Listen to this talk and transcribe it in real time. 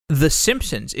The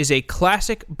Simpsons is a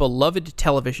classic, beloved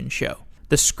television show.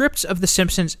 The scripts of The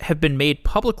Simpsons have been made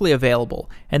publicly available,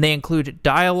 and they include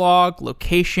dialogue,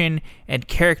 location, and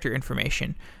character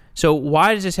information. So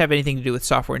why does this have anything to do with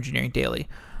Software Engineering Daily?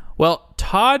 Well,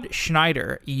 Todd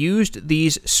Schneider used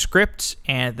these scripts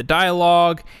and the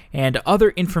dialogue and other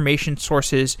information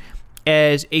sources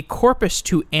as a corpus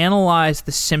to analyze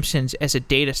The Simpsons as a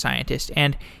data scientist,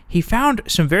 and he found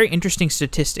some very interesting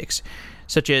statistics,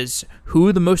 such as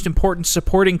who the most important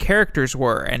supporting characters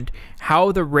were and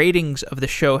how the ratings of the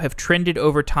show have trended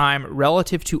over time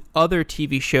relative to other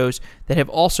TV shows that have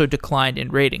also declined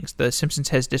in ratings. The Simpsons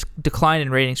has declined in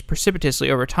ratings precipitously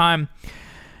over time.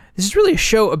 This is really a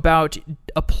show about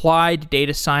applied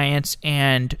data science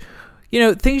and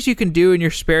things you can do in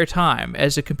your spare time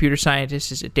as a computer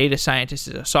scientist, as a data scientist,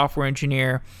 as a software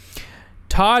engineer.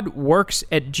 Todd works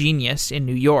at Genius in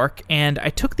New York, and I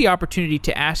took the opportunity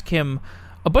to ask him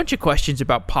a bunch of questions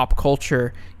about pop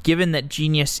culture, given that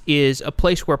Genius is a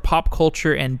place where pop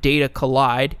culture and data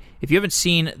collide. If you haven't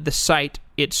seen the site,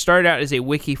 it started out as a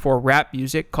wiki for rap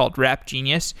music called Rap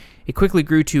Genius. It quickly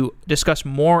grew to discuss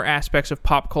more aspects of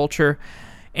pop culture,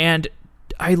 and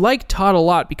I like Todd a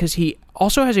lot because he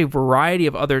also has a variety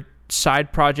of other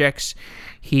side projects.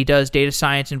 He does data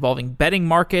science involving betting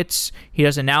markets. He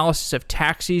does analysis of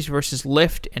taxis versus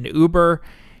Lyft and Uber.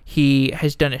 He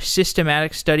has done a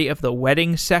systematic study of the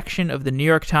wedding section of the New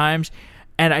York Times.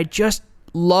 And I just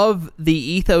love the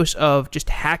ethos of just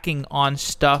hacking on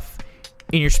stuff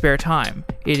in your spare time.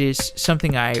 It is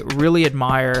something I really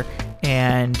admire,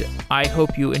 and I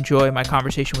hope you enjoy my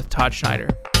conversation with Todd Schneider.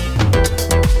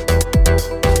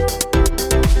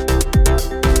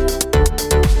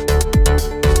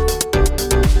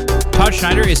 Todd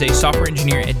Schneider is a software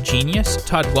engineer at Genius.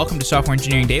 Todd, welcome to Software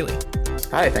Engineering Daily.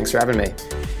 Hi, thanks for having me.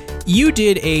 You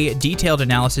did a detailed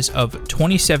analysis of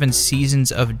 27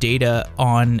 seasons of data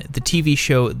on the TV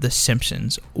show The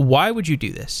Simpsons. Why would you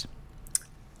do this?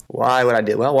 Why would I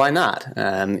do? Well, why not?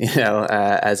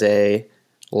 As a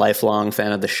lifelong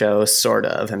fan of the show, sort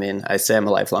of. I mean, I say I'm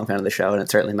a lifelong fan of the show, and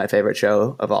it's certainly my favorite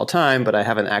show of all time, but I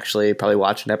haven't actually probably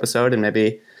watched an episode in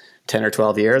maybe 10 or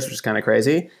 12 years, which is kind of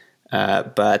crazy.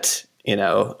 But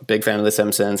big fan of The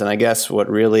Simpsons, and I guess what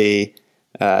really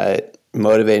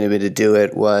motivated me to do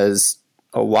it was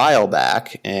a while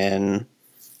back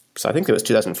so I think it was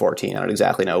 2014, I don't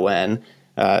exactly know when,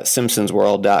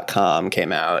 simpsonsworld.com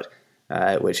came out,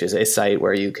 which is a site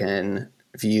where you can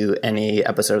view any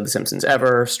episode of The Simpsons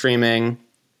ever streaming,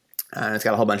 and it's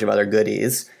got a whole bunch of other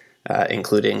goodies,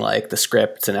 including like the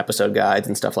scripts and episode guides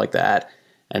and stuff like that.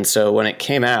 And so when it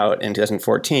came out in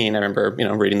 2014, I remember,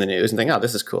 reading the news and thinking, oh,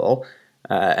 this is cool.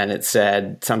 And it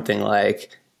said something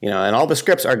like, and all the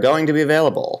scripts are going to be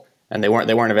available. And they weren't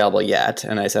available yet.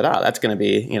 And I said, oh, that's going to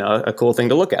be, a cool thing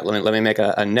to look at. Let me make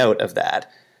a note of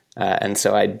that. And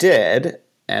so I did.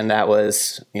 And that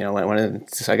was,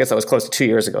 so I guess that was close to 2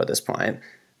 years ago at this point.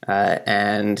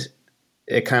 And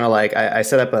it kind of like, I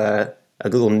set up a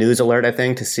Google News alert, I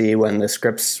think, to see when the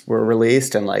scripts were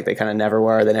released, and like they kind of never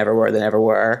were.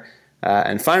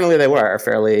 And finally they were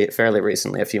fairly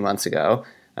recently, a few months ago.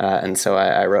 And so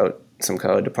I wrote some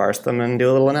code to parse them and do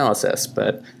a little analysis,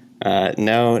 but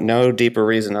no deeper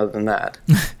reason other than that.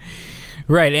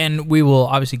 Right, and we will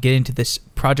obviously get into this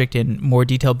project in more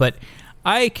detail, but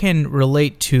I can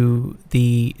relate to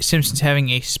The Simpsons having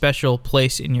a special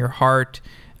place in your heart.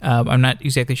 I'm not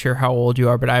exactly sure how old you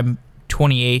are, but I'm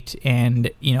 28, and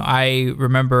I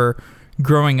remember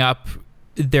growing up,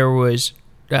 there was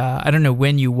I don't know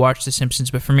when you watched The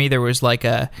Simpsons, but for me there was like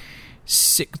a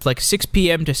 6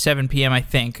 p.m. to 7 p.m. I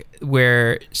think,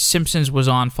 where Simpsons was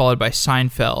on, followed by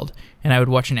Seinfeld, and I would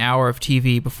watch an hour of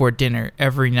TV before dinner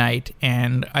every night,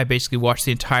 and I basically watched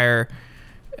the entire.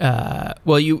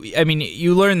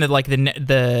 You learn that like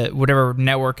the whatever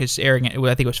network is airing it.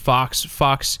 I think it was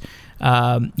Fox.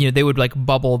 They would like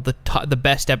bubble the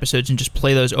best episodes and just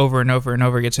play those over and over and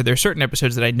over again. So there are certain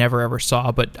episodes that I never ever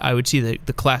saw, but I would see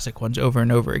the classic ones over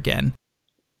and over again.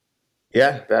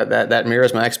 Yeah, that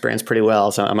mirrors my experience pretty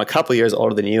well. So I'm a couple years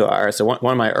older than you are. So one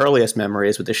of my earliest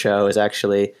memories with the show is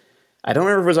actually, I don't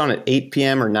remember if it was on at 8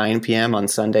 p.m. or 9 p.m. on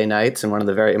Sunday nights, and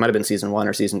it might have been season 1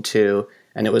 or season 2.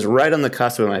 And it was right on the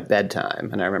cusp of my bedtime.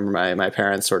 And I remember my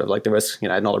parents sort of like, there was, I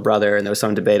had an older brother, and there was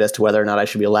some debate as to whether or not I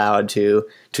should be allowed to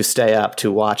stay up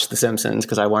to watch The Simpsons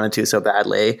because I wanted to so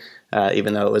badly,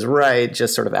 even though it was right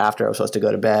just sort of after I was supposed to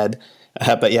go to bed.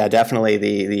 But yeah, definitely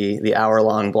the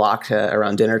hour-long block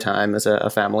around dinner time is a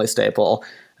family staple.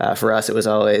 For us, it was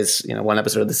always, one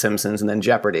episode of The Simpsons and then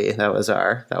Jeopardy. That was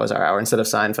our hour instead of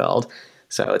Seinfeld.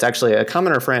 So it's actually a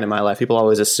common refrain in my life. People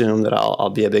always assume that I'll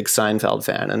be a big Seinfeld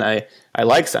fan, and I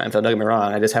like Seinfeld. Don't get me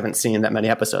wrong. I just haven't seen that many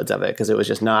episodes of it because it was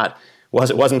just it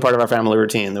wasn't part of our family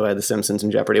routine the way The Simpsons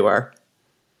and Jeopardy were.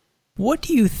 What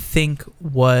do you think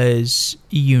was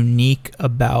unique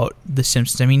about The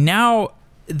Simpsons? I mean, now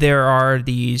there are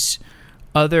these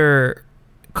other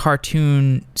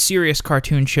serious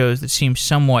cartoon shows that seem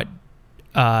somewhat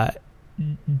not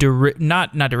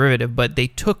derivative, but they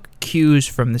took cues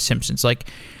from The Simpsons. Like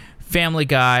Family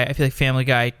Guy, I feel like Family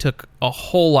Guy took a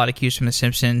whole lot of cues from The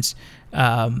Simpsons.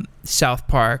 South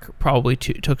Park probably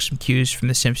took some cues from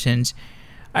The Simpsons.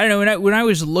 I don't know, when I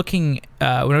was looking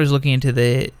into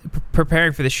the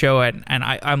preparing for the show, and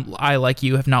I like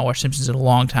you have not watched Simpsons in a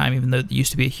long time, even though it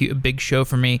used to be a big show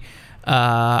for me.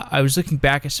 I was looking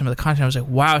back at some of the content. I was like,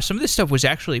 wow, some of this stuff was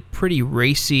actually pretty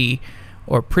racy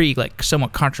or pretty like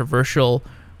somewhat controversial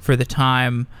for the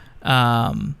time.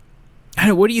 I don't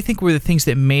know, what do you think were the things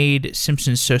that made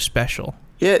Simpsons so special?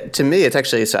 Yeah, to me, it's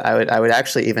actually, so I would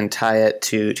actually even tie it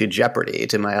to Jeopardy,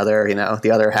 to my other,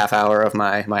 the other half hour of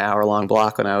my hour-long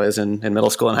block when I was in middle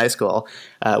school and high school,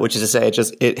 which is to say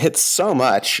it hits so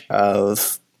much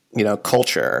of,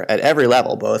 culture at every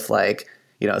level, both like,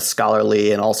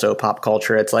 scholarly and also pop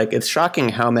culture. It's shocking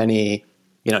how many,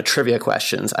 trivia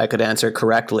questions I could answer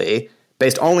correctly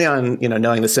based only on,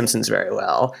 knowing The Simpsons very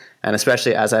well. And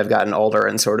especially as I've gotten older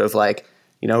and sort of like,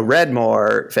 read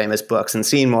more famous books and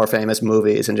seen more famous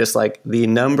movies, and just like the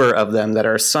number of them that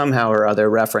are somehow or other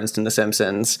referenced in The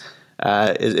Simpsons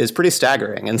is pretty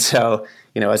staggering. And so,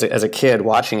 as a kid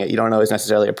watching it, you don't always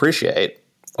necessarily appreciate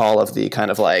all of the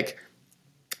kind of like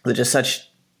just such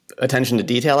attention to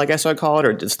detail, I guess I'd call it,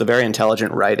 or just the very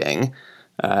intelligent writing.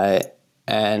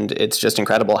 And it's just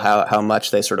incredible how much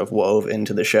they sort of wove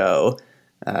into the show.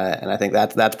 And I think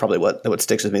that's probably what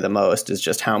sticks with me the most, is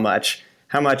just how much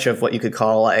of what you could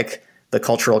call like the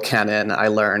cultural canon I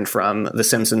learned from The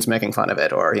Simpsons making fun of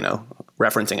it or,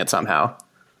 referencing it somehow.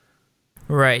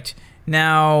 Right.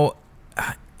 Now,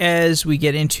 as we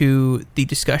get into the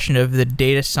discussion of the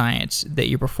data science that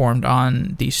you performed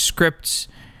on these scripts,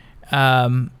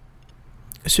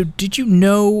 so did you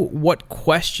know what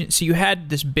questions... So you had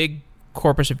this big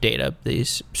corpus of data,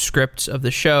 these scripts of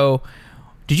the show.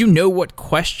 Did you know what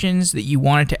questions that you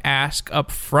wanted to ask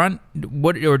up front?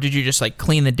 Or did you just like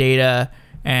clean the data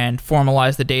and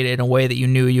formalize the data in a way that you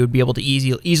knew you would be able to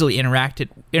easily interact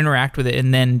with it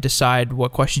and then decide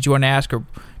what questions you want to ask? Or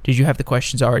did you have the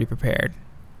questions already prepared?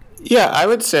 Yeah, I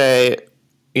would say,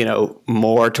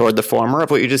 more toward the former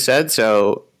of what you just said.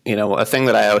 So, a thing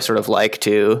that I always sort of like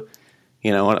to,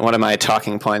 one of my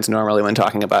talking points normally when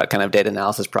talking about kind of data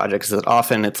analysis projects is that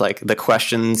often it's like the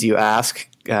questions you ask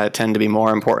tend to be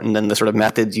more important than the sort of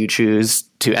methods you choose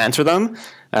to answer them,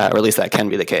 or at least that can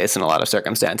be the case in a lot of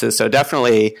circumstances. So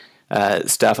definitely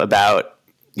stuff about,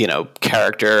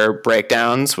 character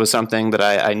breakdowns was something that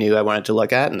I knew I wanted to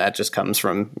look at, and that just comes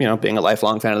from, being a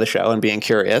lifelong fan of the show and being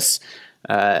curious.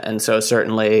 And so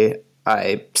certainly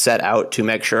I set out to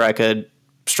make sure I could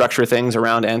structure things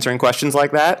around answering questions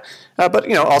like that.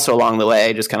 But, also along the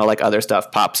way, just kind of like other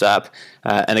stuff pops up.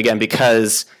 And again,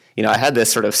 because I had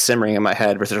this sort of simmering in my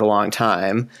head for such a long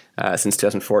time, since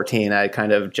 2014, I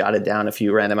kind of jotted down a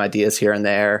few random ideas here and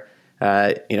there,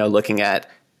 looking at,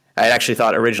 I actually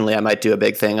thought originally I might do a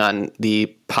big thing on the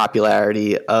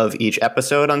popularity of each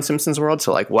episode on Simpsons World.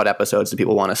 So like what episodes do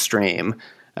people want to stream?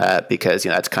 Because,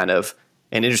 that's kind of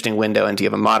an interesting window into you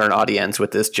have a modern audience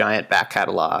with this giant back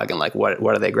catalog and like what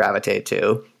do they gravitate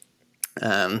to?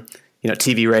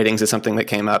 TV ratings is something that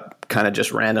came up kind of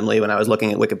just randomly when I was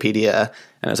looking at Wikipedia,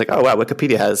 and I was like, oh wow,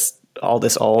 Wikipedia has all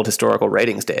this old historical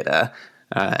ratings data.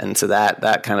 And so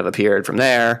that kind of appeared from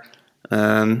there.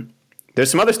 There's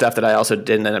some other stuff that I also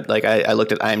didn't end up, like I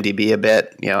looked at IMDb a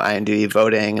bit, IMDb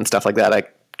voting and stuff like that. I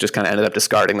just kind of ended up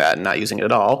discarding that and not using it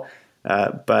at all.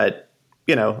 But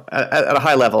at a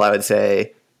high level, I would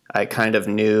say I kind of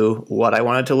knew what I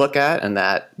wanted to look at, and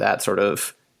that sort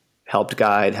of helped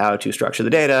guide how to structure the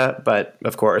data. But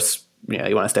of course,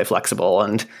 you want to stay flexible,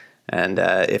 and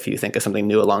if you think of something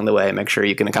new along the way, make sure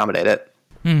you can accommodate it.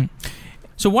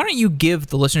 So why don't you give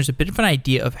the listeners a bit of an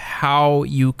idea of how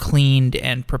you cleaned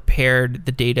and prepared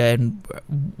the data and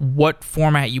what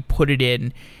format you put it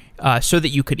in so that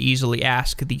you could easily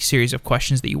ask the series of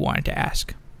questions that you wanted to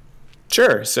ask?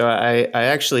 Sure. So I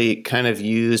actually kind of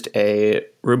used a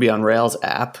Ruby on Rails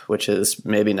app, which is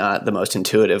maybe not the most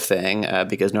intuitive thing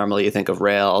because normally you think of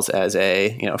Rails as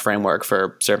a framework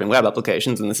for serving web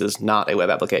applications, and this is not a web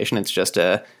application. It's just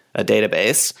a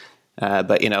database.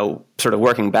 But sort of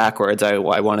working backwards, I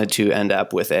wanted to end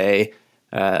up with a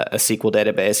SQL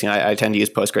database. I tend to use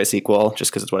PostgreSQL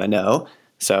just because it's what I know.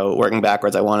 So working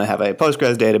backwards, I want to have a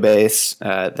Postgres database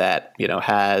that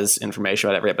has information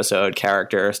about every episode,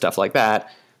 character, stuff like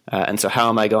that. And so how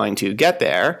am I going to get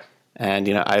there? And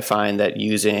I find that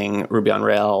using Ruby on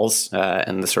Rails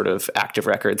and the sort of active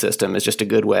record system is just a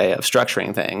good way of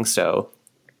structuring things. So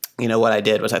what I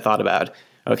did was I thought about,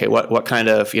 okay, what kind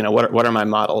of what are my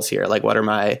models here? Like what are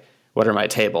my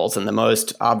tables? And the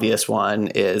most obvious one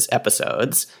is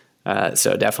episodes.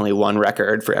 So definitely one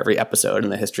record for every episode in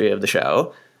the history of the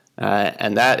show.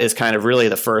 And that is kind of really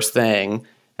the first thing.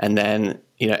 And then,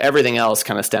 everything else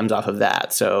kind of stems off of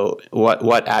that. So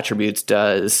what attributes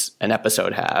does an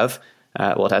episode have?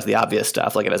 Well, it has the obvious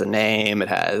stuff, like it has a name, it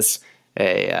has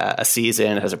a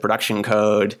season, it has a production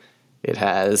code, it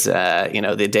has,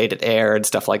 the date it aired,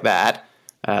 stuff like that.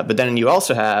 But then you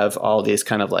also have all these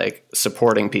kind of like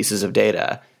supporting pieces of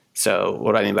data. So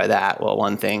what do I mean by that? Well,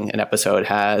 one thing an episode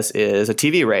has is a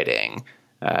TV rating.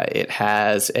 It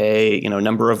has a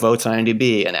number of votes on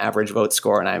IMDb, an average vote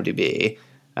score on IMDb.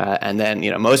 And then,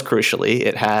 most crucially,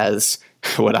 it has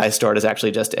what I stored is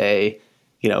actually just a,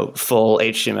 full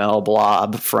HTML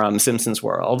blob from Simpsons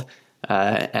World.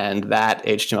 And that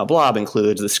HTML blob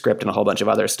includes the script and a whole bunch of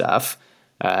other stuff.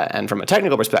 And from a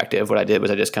technical perspective, what I did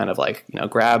was I just kind of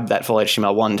grab that full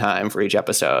HTML one time for each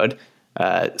episode,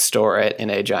 store it in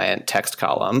a giant text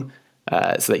column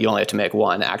so that you only have to make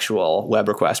one actual web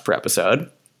request per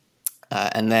episode.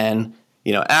 And then,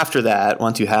 after that,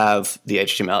 once you have the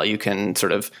HTML, you can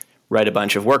sort of write a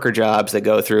bunch of worker jobs that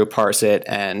go through, parse it,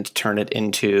 and turn it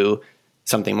into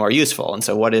something more useful. And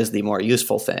so what is the more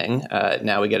useful thing?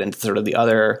 Now we get into sort of the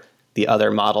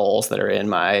other models that are in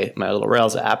my little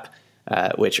Rails app,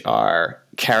 which are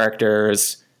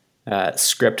characters,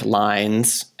 script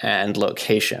lines, and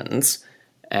locations.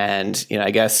 And,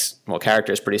 I guess,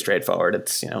 character is pretty straightforward.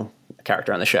 It's, a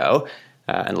character on the show.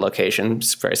 And location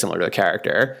is very similar to a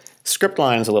character. Script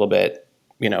line is a little bit,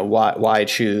 why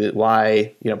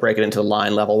break it into the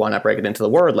line level? Why not break it into the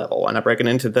word level? Why not break it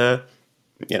into the,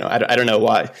 I don't know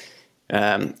why,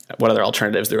 what other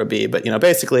alternatives there would be. But,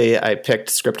 basically I picked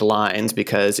script lines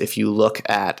because if you look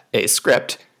at a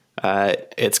script,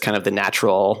 it's kind of the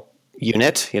natural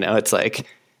unit. It's like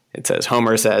it says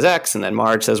Homer says X and then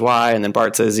Marge says Y and then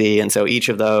Bart says Z. And so each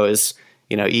of those,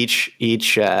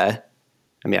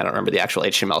 I don't remember the actual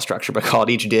HTML structure, but called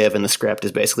each div in the script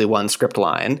is basically one script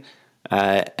line.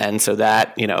 And so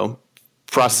that,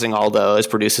 processing all those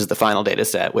produces the final data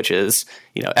set, which is,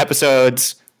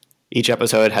 episodes. Each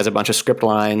episode has a bunch of script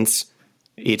lines.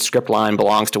 Each script line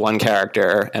belongs to one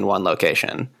character and one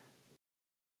location.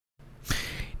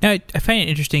 Now, I find it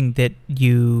interesting that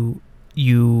you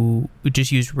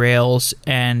just use Rails,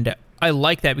 and I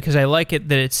like that because I like it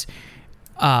that it's,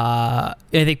 I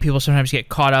think people sometimes get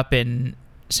caught up in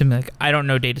something like, I don't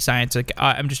know data science, like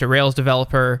I'm just a Rails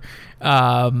developer,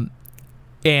 and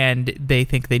they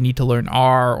think they need to learn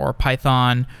R or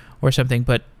Python or something,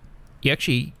 but you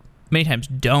actually many times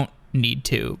don't need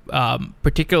to.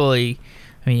 Particularly,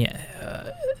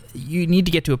 you need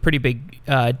to get to a pretty big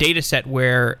data set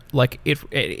where like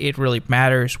it really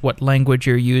matters what language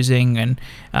you're using, and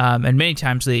many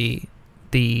times the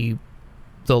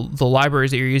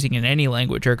libraries that you're using in any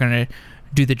language are going to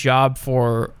do the job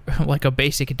for like a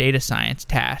basic data science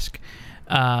task.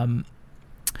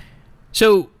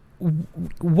 So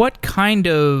what kind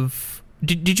of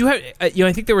did you have? I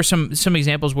think there were some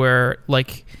examples where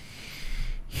like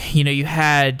you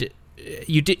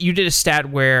did a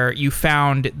stat where you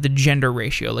found the gender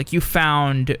ratio, like you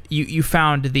found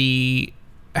the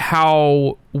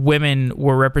how women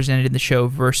were represented in the show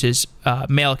versus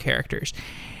male characters.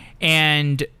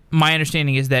 And my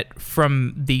understanding is that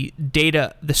from the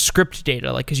data, the script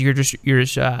data, like because you're just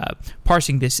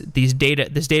parsing this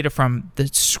data from the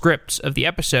scripts of the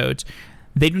episodes,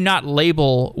 they do not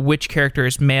label which character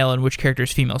is male and which character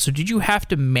is female. So did you have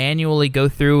to manually go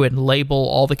through and label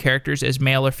all the characters as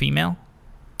male or female?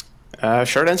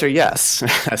 Short answer, yes.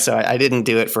 So I didn't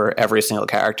do it for every single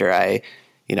character. I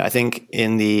think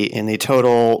in the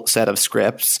total set of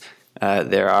scripts,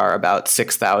 there are about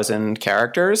 6,000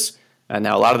 characters.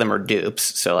 Now, a lot of them are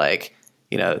dupes. So, like,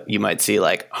 you might see,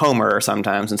 like, Homer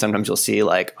sometimes, and sometimes you'll see,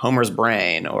 like, Homer's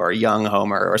brain or young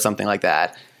Homer or something like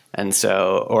that. And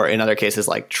so, or in other cases,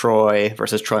 like Troy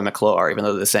versus Troy McClure, even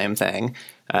though they're the same thing.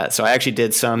 So I actually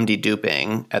did some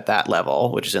deduping at that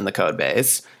level, which is in the code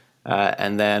base.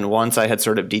 And then once I had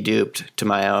sort of deduped to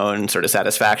my own sort of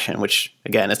satisfaction, which,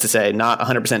 again, is to say not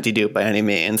 100% dedupe by any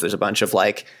means. There's a bunch of,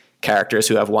 like, characters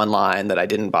who have one line that I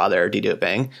didn't bother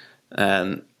deduping.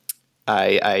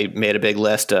 I made a big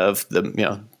list of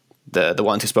the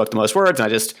ones who spoke the most words, and I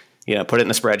just put it in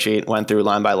the spreadsheet, went through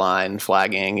line by line,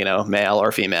 flagging male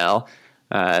or female,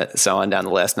 so on down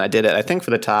the list. And I did it, I think,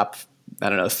 for the top,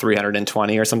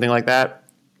 320 or something like that,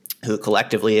 who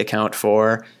collectively account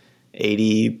for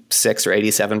 86 or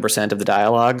 87% of the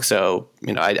dialogue. So,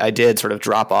 I did sort of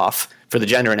drop off, for the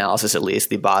gender analysis at least,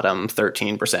 the bottom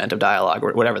 13% of dialogue,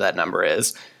 or whatever that number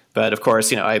is. But of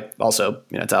course, I also,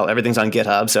 everything's on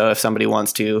GitHub. So if somebody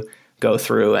wants to go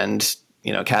through and,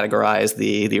 categorize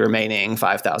the remaining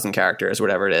 5,000 characters,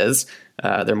 whatever it is,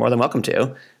 they're more than welcome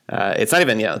to. It's not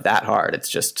even, that hard. It's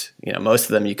just, most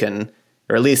of them you can,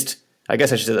 or at least, I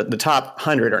guess I should say the top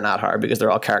 100 are not hard because they're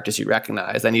all characters you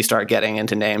recognize. Then you start getting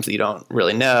into names that you don't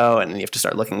really know, and you have to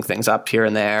start looking things up here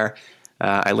and there.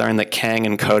 I learned that Kang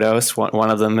and Kodos, one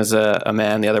of them is a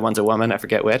man, the other one's a woman. I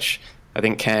forget which. I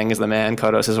think Kang is the man,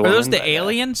 Kodos is a woman. Are those the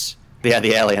aliens? Yeah,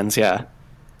 the aliens, yeah.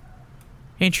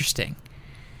 Interesting.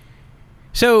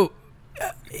 So,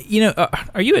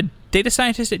 are you a data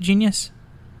scientist at Genius?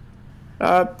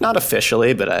 Not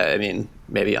officially, but I mean,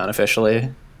 maybe unofficially.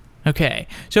 Okay.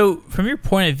 So, from your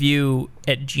point of view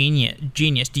at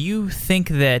Genius, do you think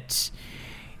that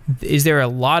is there a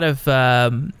lot of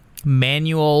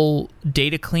manual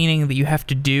data cleaning that you have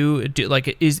to do?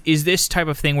 Like, is this type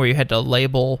of thing where you had to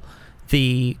label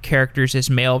the characters as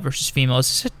male versus female? Is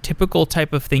this a typical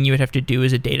type of thing you would have to do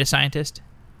as a data scientist?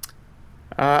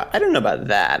 I don't know about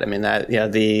that. I mean,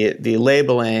 the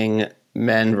labeling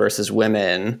men versus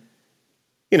women,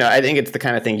 I think it's the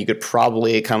kind of thing you could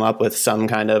probably come up with some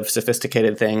kind of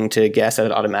sophisticated thing to guess at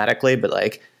it automatically, but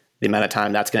like the amount of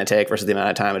time that's going to take versus the amount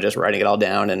of time of just writing it all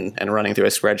down and running through a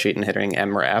spreadsheet and hitting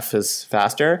MREF is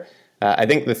faster. I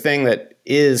think the thing that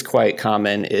is quite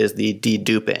common is the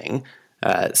deduping.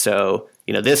 So,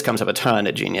 this comes up a ton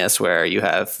at Genius, where you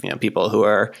have, people who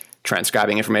are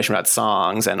transcribing information about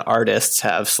songs, and artists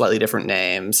have slightly different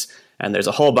names. And there's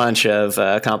a whole bunch of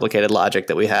complicated logic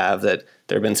that we have that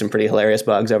there have been some pretty hilarious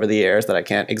bugs over the years that I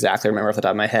can't exactly remember off the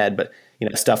top of my head. But,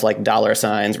 stuff like dollar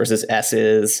signs versus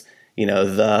S's,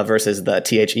 the versus the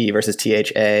THE versus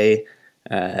THA,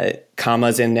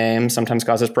 commas in names sometimes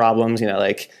causes problems,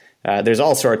 there's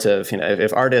all sorts of,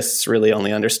 if artists really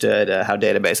only understood how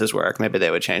databases work, maybe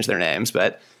they would change their names,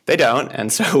 but they don't.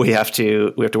 And so we have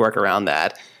to work around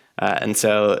that. And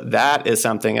so that is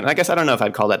something, and I guess I don't know if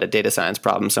I'd call that a data science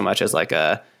problem so much as like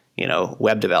a,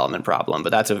 web development problem, but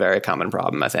that's a very common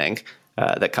problem, I think,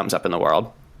 that comes up in the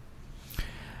world.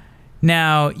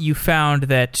 Now, you found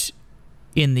that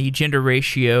in the gender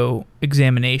ratio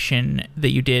examination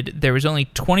that you did, there was only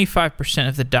 25%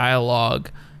 of the dialogue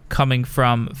coming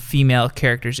from female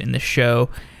characters in the show.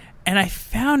 And I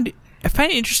find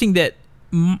it interesting that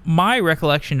my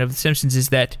recollection of The Simpsons is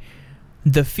that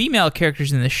the female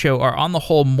characters in the show are on the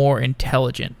whole more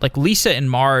intelligent. Like Lisa and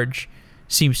Marge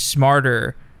seem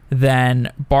smarter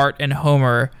than Bart and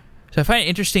Homer. So I find it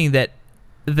interesting that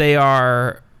they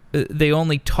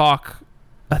only talk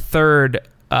a third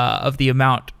of the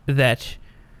amount that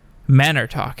men are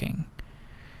talking.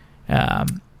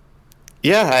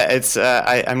 Yeah, it's.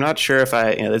 I'm not sure if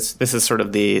this is sort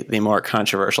of the more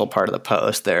controversial part of the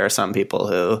post. There are some people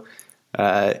who,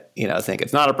 think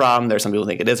it's not a problem. There's some people who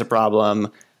think it is a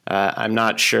problem. I'm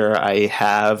not sure I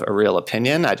have a real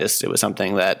opinion. It was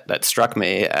something that struck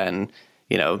me, and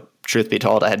truth be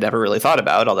told, I had never really thought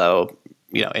about. Although,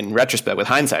 in retrospect, with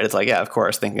hindsight, it's like, yeah, of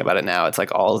course. Thinking about it now, it's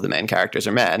like all of the main characters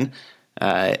are men.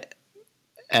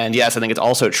 And yes, I think it's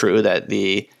also true that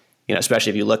especially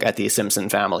if you look at the Simpson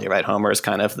family, right? Homer is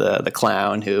kind of the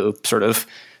clown who sort of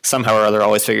somehow or other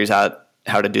always figures out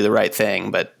how to do the right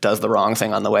thing, but does the wrong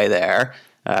thing on the way there.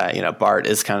 Bart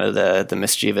is kind of the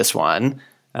mischievous one.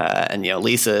 And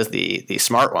Lisa is the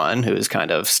smart one who's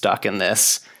kind of stuck in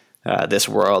this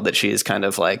world that she's kind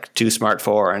of like too smart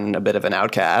for and a bit of an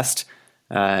outcast.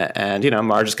 And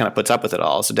Marge just kind of puts up with it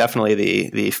all. So definitely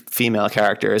the female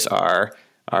characters are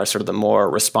sort of the more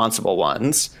responsible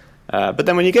ones. But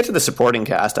then when you get to the supporting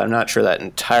cast, I'm not sure that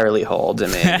entirely holds. I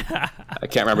mean, I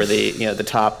can't remember the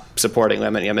top supporting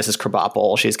women. Mrs.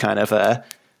 Krabappel, she's kind of a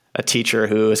teacher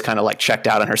who is kind of like checked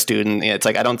out on her student. It's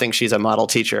like, I don't think she's a model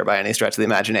teacher by any stretch of the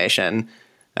imagination.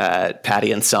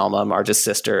 Patty and Selma, Marge's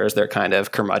sisters, they're kind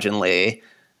of curmudgeonly.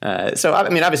 So, I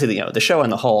mean, obviously, the show on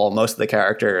the whole, most of the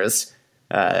characters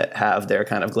have their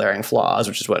kind of glaring flaws,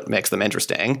 which is what makes them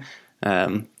interesting.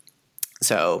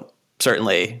 So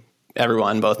certainly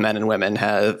everyone, both men and women,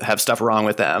 have stuff wrong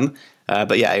with them.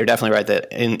 But yeah, you're definitely right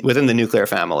that within the nuclear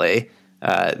family,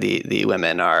 the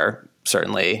women are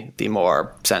certainly the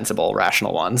more sensible,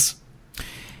 rational ones.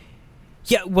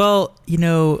 Yeah, well,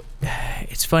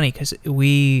 it's funny because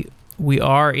we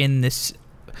are in this.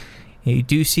 you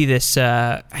do see this.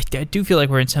 I do feel like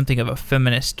we're in something of a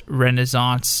feminist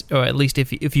renaissance, or at least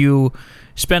if you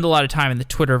spend a lot of time in the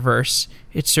Twitterverse,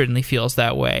 it certainly feels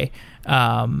that way.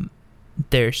 I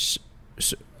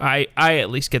at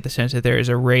least get the sense that there is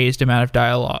a raised amount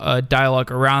of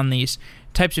dialogue around these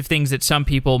types of things that some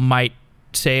people might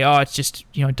say, oh, it's just,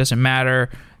 it doesn't matter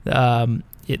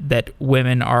that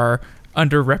women are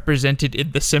underrepresented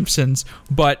in The Simpsons,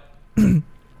 but the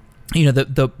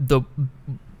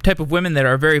type of women that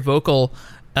are very vocal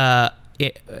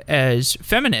as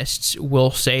feminists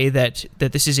will say that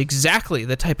this is exactly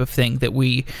the type of thing that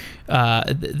we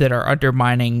that are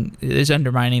undermining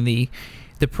the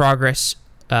progress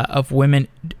of women.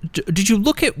 Did you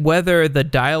look at whether the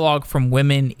dialogue from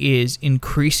women is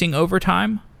increasing over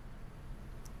time?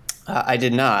 I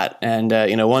did not. And,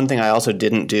 one thing I also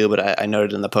didn't do, but I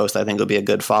noted in the post I think would be a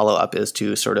good follow-up, is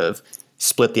to sort of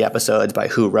split the episodes by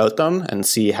who wrote them and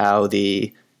see how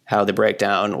the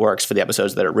breakdown works for the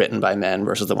episodes that are written by men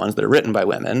versus the ones that are written by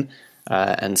women.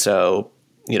 And so,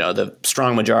 the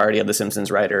strong majority of The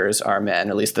Simpsons writers are men,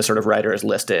 at least the sort of writers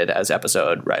listed as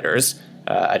episode writers.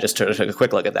 I just took a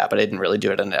quick look at that, but I didn't really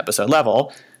do it on an episode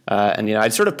level. And I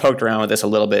sort of poked around with this a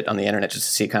little bit on the internet just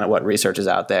to see kind of what research is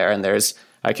out there. And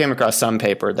I came across some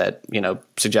paper that,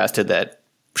 suggested that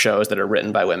shows that are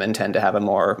written by women tend to have a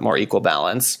more equal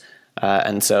balance.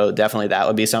 And so definitely that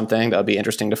would be something that would be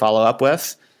interesting to follow up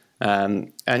with.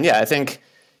 And yeah, I think,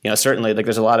 certainly like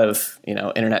there's a lot of,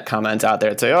 internet comments out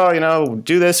there that say, oh,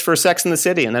 do this for Sex and the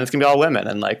City and then it's gonna be all women.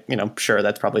 And like, sure,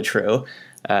 that's probably true.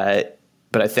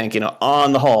 But I think,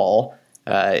 on the whole,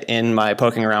 in my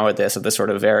poking around with this, of the sort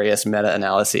of various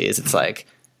meta-analyses, it's like,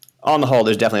 on the whole,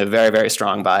 there's definitely a very, very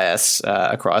strong bias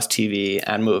across TV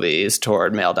and movies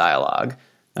toward male dialogue.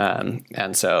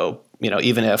 And so,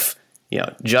 even if,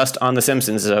 just on The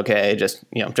Simpsons is okay, just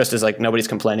as like nobody's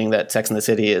complaining that Sex and the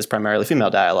City is primarily female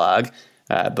dialogue.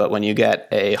 But when you get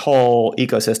a whole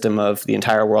ecosystem of the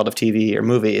entire world of TV or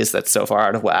movies that's so far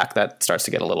out of whack, that starts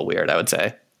to get a little weird, I would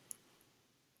say.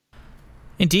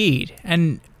 Indeed.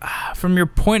 And from your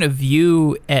point of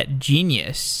view at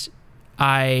Genius,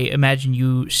 I imagine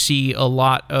you see a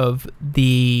lot of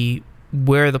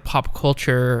where the pop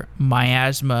culture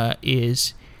miasma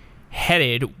is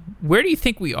headed. Where do you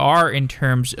think we are in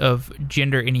terms of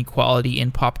gender inequality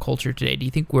in pop culture today? Do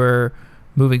you think we're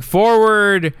moving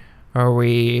forward? Are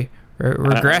we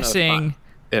regressing? I don't know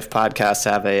if podcasts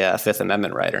have a Fifth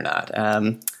Amendment right or not.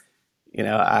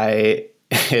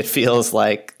 It feels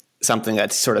like something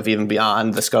that's sort of even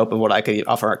beyond the scope of what I could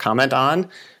offer a comment on.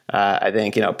 I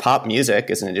think, pop music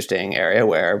is an interesting area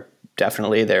where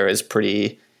definitely there is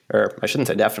or I shouldn't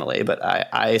say definitely, but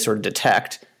I sort of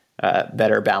detect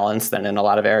better balance than in a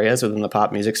lot of areas within the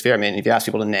pop music sphere. I mean, if you ask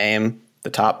people to name the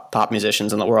top pop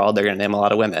musicians in the world, they're going to name a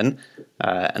lot of women.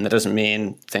 And that doesn't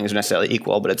mean things are necessarily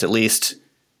equal, but it's at least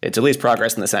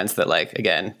progress in the sense that, like,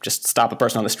 again, just stop a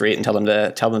person on the street and tell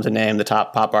them to name the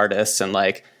top pop artists, and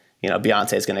like,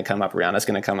 Beyonce is going to come up, Rihanna's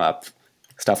going to come up,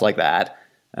 stuff like that.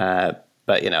 But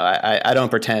I don't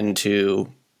pretend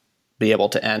to be able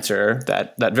to answer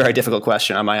that very difficult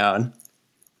question on my own.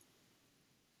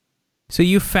 So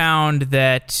you found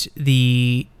that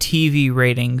the TV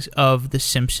ratings of The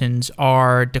Simpsons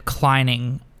are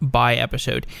declining by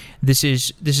episode. This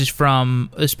is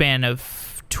from a span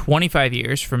of 25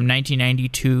 years, from 1990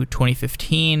 to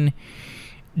 2015.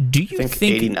 Do you think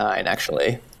 89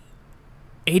 actually?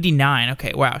 89.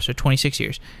 Okay, wow. So 26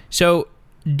 years. So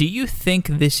do you think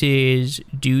this is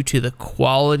due to the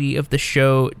quality of the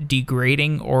show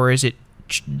degrading, or is it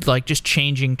like just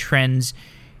changing trends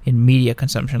in media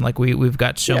consumption? Like we've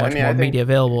got so much more media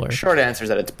available. Short answer is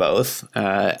that it's both.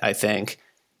 I think,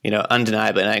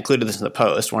 undeniably, and I included this in the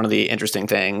post, one of the interesting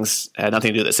things had nothing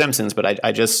to do with The Simpsons, but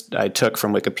I took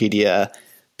from Wikipedia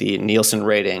the Nielsen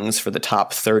ratings for the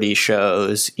top 30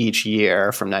 shows each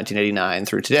year from 1989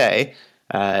 through today.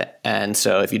 And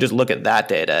so if you just look at that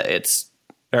data,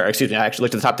 I actually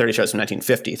looked at the top 30 shows from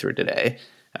 1950 through today,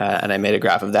 and I made a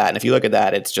graph of that. And if you look at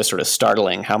that, it's just sort of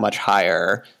startling how much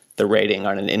higher the rating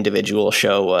on an individual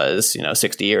show was,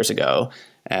 60 years ago.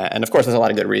 And of course, there's a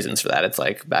lot of good reasons for that. It's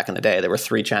like back in the day, there were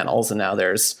 3 channels, and now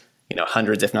there's,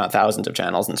 hundreds, if not thousands of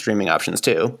channels and streaming options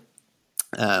too.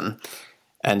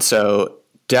 And so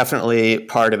definitely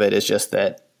part of it is just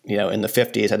that, in the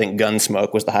 50s, I think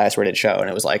Gunsmoke was the highest rated show, and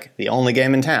it was like the only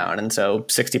game in town. And so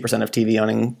 60% of TV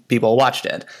owning people watched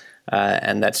it.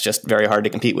 And that's just very hard to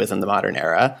compete with in the modern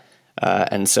era.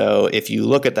 And so if you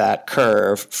look at that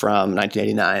curve from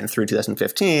 1989 through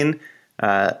 2015,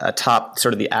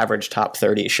 the average top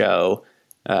 30 show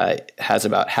has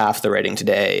about half the rating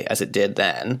today as it did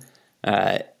then.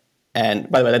 And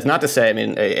by the way, that's not to say, I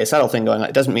mean, a subtle thing going on.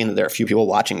 It doesn't mean that there are few people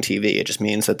watching TV. It just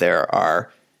means that there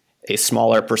are a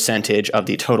smaller percentage of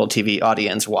the total TV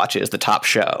audience watches the top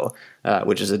show,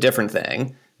 which is a different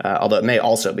thing. Although it may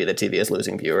also be that TV is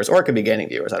losing viewers, or it could be gaining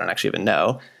viewers. I don't actually even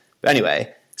know. But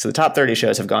anyway, so the top 30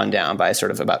 shows have gone down by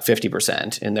sort of about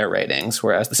 50% in their ratings,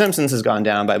 whereas The Simpsons has gone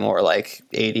down by more like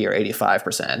 80 or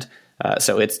 85%.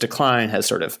 So its decline has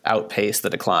sort of outpaced the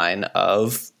decline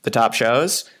of the top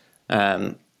shows.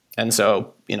 And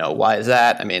so, why is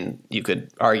that? I mean, you could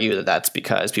argue that that's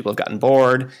because people have gotten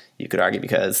bored. You could argue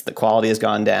because the quality has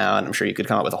gone down. I'm sure you could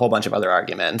come up with a whole bunch of other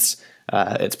arguments.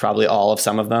 It's probably all of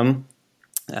some of them.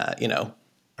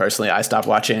 Personally, I stopped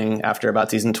watching after about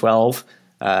season 12.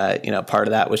 Part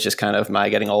of that was just kind of my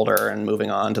getting older and moving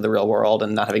on to the real world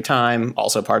and not having time.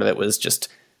 Also, part of it was just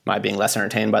my being less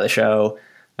entertained by the show.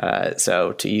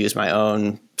 So to use my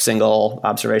own single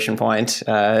observation point,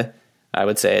 I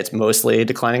would say it's mostly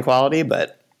declining quality,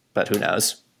 but who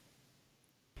knows?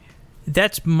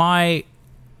 That's my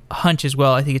hunch as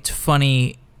well. I think it's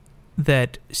funny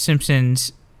that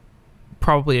Simpsons,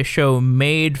 probably a show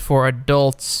made for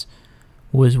adults,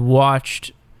 was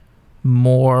watched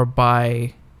more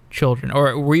by children,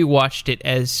 or we watched it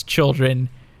as children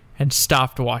and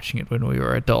stopped watching it when we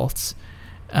were adults.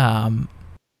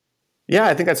 Yeah,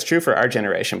 I think that's true for our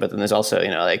generation, but then there's also,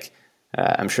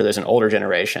 I'm sure there's an older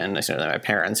generation, my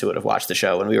parents, who would have watched the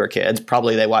show when we were kids.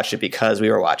 Probably they watched it because we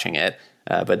were watching it,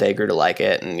 but they grew to like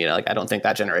it. And, I don't think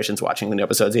that generation's watching the new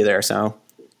episodes either, so...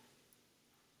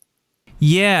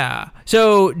 Yeah.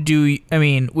 So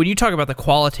when you talk about the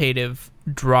qualitative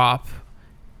drop,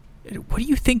 what do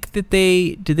you think that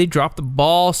did they drop the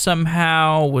ball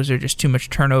somehow? Was there just too much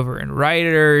turnover in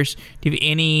writers? Do you have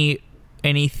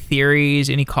any theories,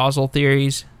 any causal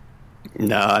theories?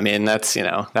 No, I mean, that's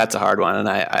a hard one. And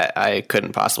I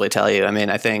couldn't possibly tell you. I mean,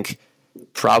 I think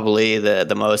probably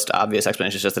the most obvious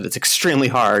explanation is just that it's extremely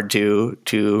hard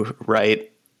to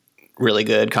write really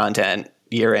good content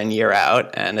year in, year out.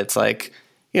 And it's like,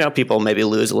 people maybe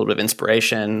lose a little bit of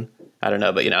inspiration. I don't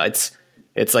know, but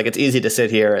it's like, it's easy to sit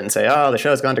here and say, oh, the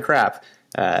show's gone to crap.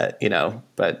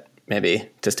 But maybe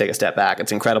just take a step back.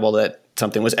 It's incredible that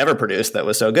something was ever produced that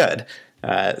was so good.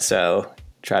 So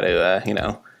try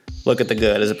to, look at the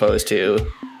good as opposed to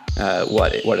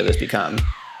what it has become.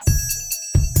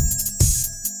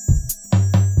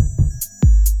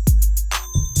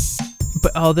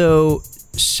 But although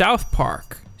South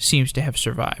Park seems to have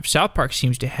survived, South Park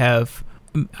seems to have,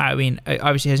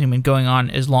 obviously hasn't been going on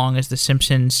as long as The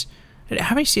Simpsons.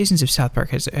 How many seasons of South Park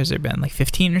has there been? Like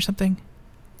 15 or something?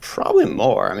 Probably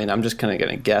more. I mean, I'm just kind of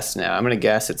going to guess now. I'm going to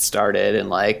guess it started in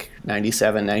like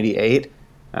 97, 98.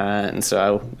 And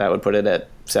so that would put it at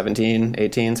 17,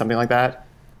 18, something like that.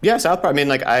 Yeah, South Park. I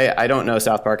mean, I don't know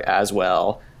South Park as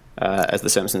well as The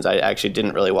Simpsons. I actually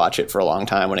didn't really watch it for a long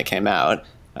time when it came out.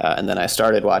 And then I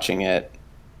started watching it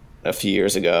a few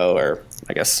years ago, or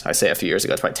I guess I say a few years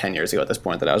ago, it's probably 10 years ago at this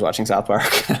point that I was watching South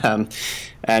Park.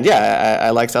 And yeah, I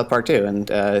like South Park too. And,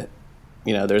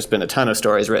 there's been a ton of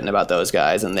stories written about those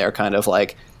guys, and they're kind of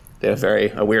like, they have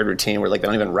a weird routine where like they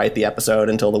don't even write the episode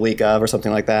until the week of or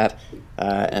something like that.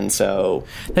 And so...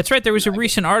 That's right. There was a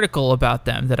recent article about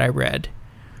them that I read.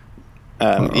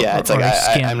 It's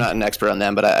like I'm not an expert on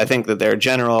them, but I think that their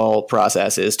general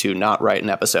process is to not write an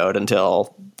episode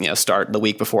until, start the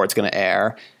week before it's going to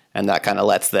air. And that kind of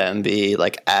lets them be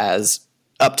like as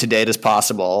up to date as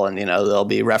possible. And, they'll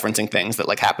be referencing things that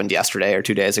like happened yesterday or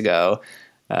 2 days ago.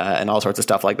 And all sorts of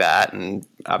stuff like that. And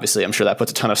obviously, I'm sure that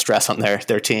puts a ton of stress on their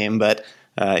team, but,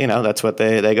 that's what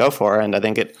they go for. And I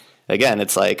think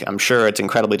it's like, I'm sure it's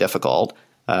incredibly difficult.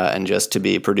 And just to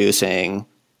be producing,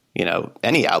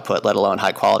 any output, let alone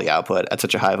high quality output at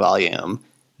such a high volume,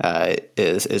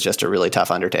 is just a really tough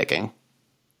undertaking.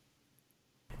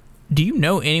 Do you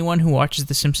know anyone who watches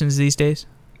The Simpsons these days?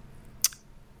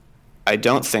 I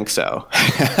don't think so.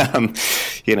 I'm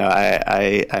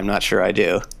not sure I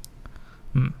do.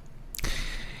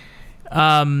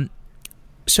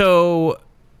 So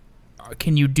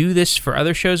can you do this for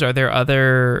other shows? Are there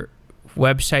other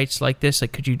websites like this?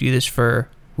 Like, could you do this for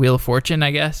Wheel of Fortune,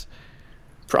 I guess?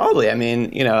 Probably. I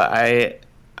mean, I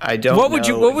don't know. What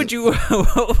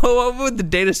would the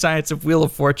data science of Wheel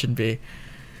of Fortune be?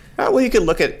 Well, you could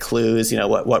look at clues,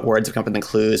 what words have come up in the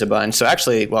clues a bunch. So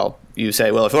actually, you say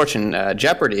Wheel of Fortune,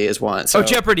 Jeopardy is one. So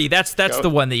Jeopardy, that's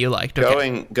the one that you liked.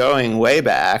 Okay. Going way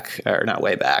back, or not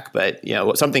way back, but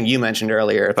something you mentioned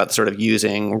earlier about sort of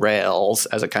using Rails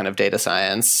as a kind of data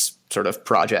science sort of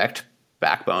project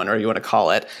backbone, or you want to call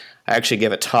it. I actually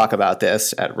gave a talk about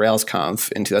this at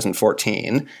RailsConf in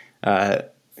 2014.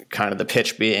 kind of the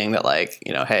pitch being that like,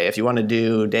 hey, if you want to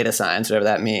do data science, whatever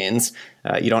that means,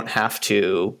 you don't have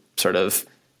to sort of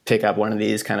pick up one of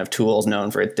these kind of tools known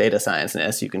for its data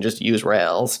science-ness. You can just use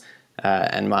Rails.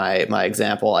 And my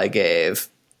example I gave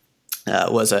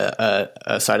was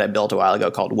a site I built a while ago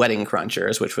called Wedding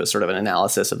Crunchers, which was sort of an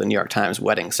analysis of the New York Times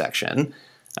wedding section.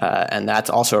 And that's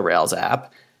also a Rails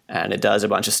app. And it does a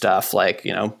bunch of stuff like,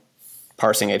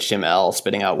 parsing HTML,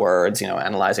 spitting out words,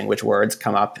 analyzing which words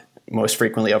come up most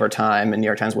frequently over time in New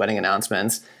York Times wedding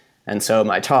announcements. And so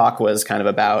my talk was kind of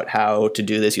about how to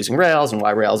do this using Rails and why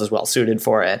Rails is well suited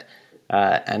for it.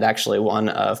 And actually one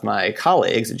of my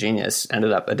colleagues, a genius,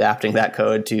 ended up adapting that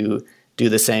code to do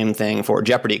the same thing for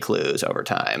Jeopardy clues over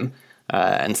time.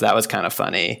 And so that was kind of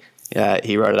funny.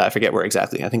 He wrote it, I forget where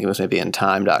exactly. I think it was maybe in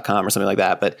time.com or something like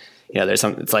that. But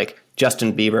it's like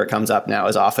Justin Bieber comes up now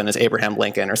as often as Abraham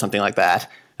Lincoln or something like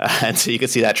that. And so you could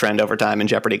see that trend over time in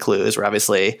Jeopardy clues, where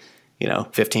obviously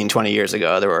 15, 20 years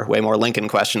ago, there were way more Lincoln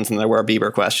questions than there were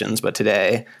Bieber questions. But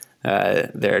today,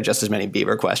 there are just as many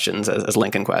Bieber questions as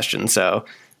Lincoln questions. So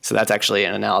that's actually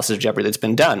an analysis of Jeopardy that's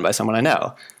been done by someone I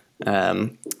know.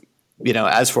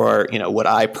 As for, would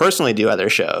I personally do other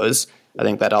shows, I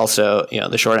think that also,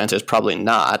 the short answer is probably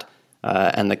not.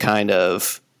 And the kind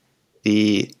of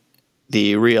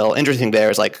the real interesting there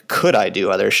is like, could I do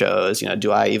other shows?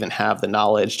 Do I even have the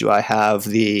knowledge? Do I have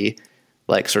the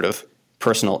like sort of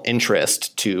personal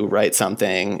interest to write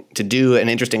something, to do an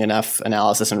interesting enough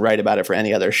analysis and write about it for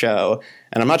any other show?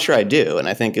 And I'm not sure I do. And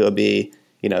I think it would be,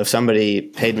 if somebody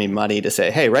paid me money to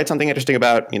say, hey, write something interesting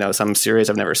about, some series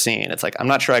I've never seen. It's like, I'm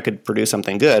not sure I could produce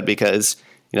something good because,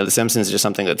 The Simpsons is just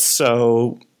something that's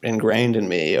so ingrained in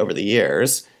me over the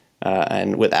years.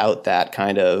 And without that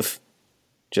kind of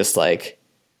just like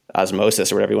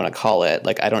osmosis or whatever you want to call it,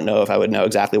 like, I don't know if I would know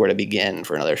exactly where to begin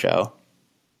for another show.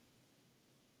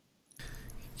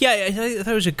 Yeah, I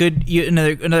thought it was a good.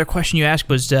 Another question you asked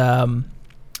was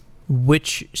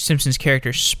which Simpsons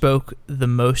character spoke the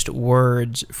most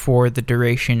words for the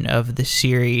duration of the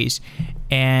series,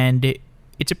 and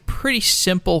it's a pretty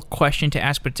simple question to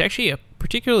ask, but it's actually a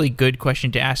particularly good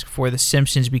question to ask for the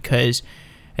Simpsons because,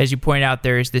 as you point out,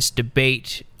 there is this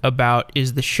debate about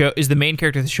is the main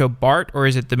character of the show Bart or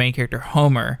is it the main character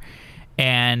Homer,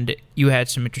 and you had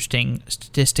some interesting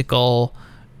statistical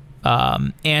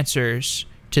answers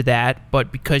to that,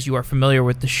 but because you are familiar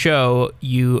with the show,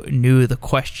 you knew the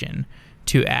question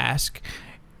to ask.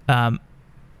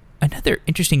 Another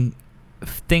interesting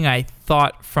thing I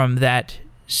thought from that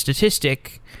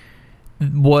statistic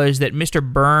was that Mr.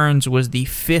 Burns was the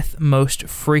 5th most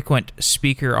frequent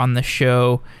speaker on the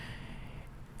show.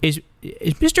 Is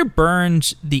Mr.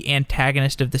 Burns the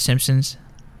antagonist of The Simpsons?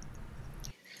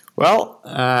 Well,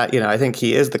 I think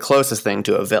he is the closest thing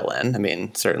to a villain. I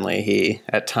mean, certainly he,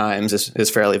 at times, is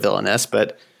fairly villainous,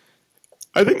 but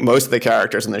I think most of the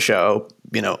characters in the show,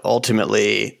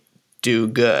 ultimately do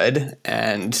good.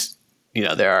 And,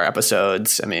 there are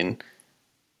episodes, I mean,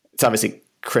 it's obviously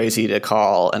crazy to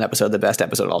call an episode the best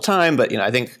episode of all time, but,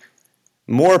 I think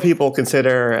more people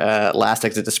consider Last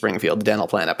Exit to Springfield, the dental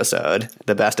plan episode,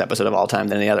 the best episode of all time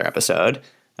than any other episode.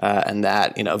 And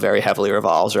that, very heavily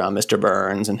revolves around Mr.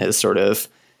 Burns and his sort of,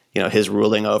 his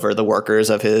ruling over the workers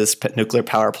of his nuclear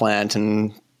power plant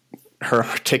and her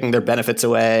taking their benefits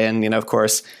away. And, of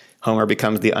course, Homer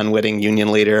becomes the unwitting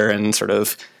union leader and sort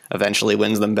of eventually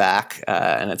wins them back.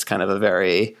 And it's kind of a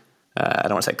very, I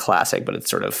don't want to say classic, but it's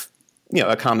sort of,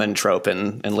 a common trope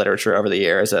in literature over the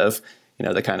years of,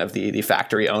 the kind of the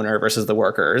factory owner versus the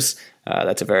workers.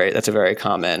 That's a very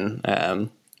common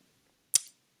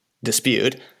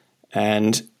dispute.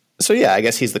 And so, yeah, I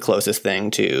guess he's the closest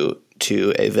thing to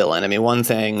a villain. I mean, one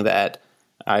thing that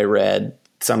I read,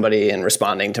 somebody in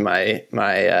responding to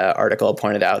my article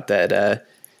pointed out that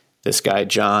this guy,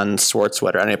 John Swartzwetter,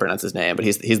 I don't know how to pronounce his name, but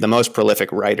he's the most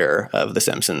prolific writer of The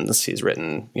Simpsons. He's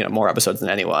written, more episodes than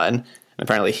anyone. And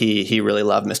apparently he really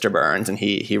loved Mr. Burns, and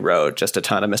he wrote just a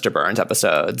ton of Mr. Burns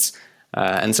episodes.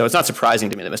 And so it's not surprising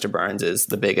to me that Mr. Burns is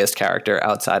the biggest character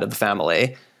outside of the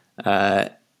family.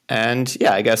 And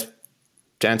yeah, I guess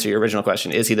to answer your original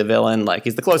question, is he the villain? Like,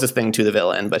 he's the closest thing to the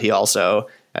villain, but he also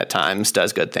at times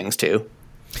does good things too.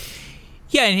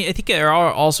 Yeah, and I think there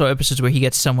are also episodes where he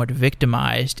gets somewhat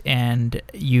victimized, and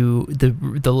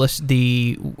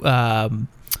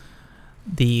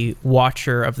the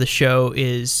watcher of the show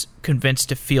is convinced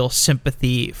to feel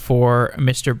sympathy for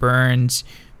Mr. Burns.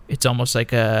 It's almost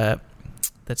like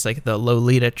that's like the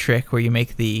Lolita trick where you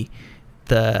make the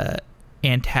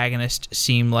antagonist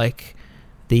seem like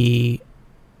the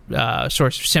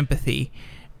source of sympathy.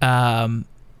 And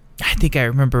I think I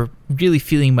remember really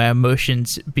feeling my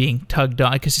emotions being tugged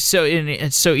on, because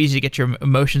it's so easy to get your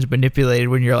emotions manipulated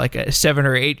when you're like a 7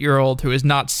 or 8 year old who has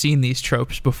not seen these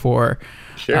tropes before.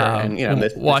 Sure, and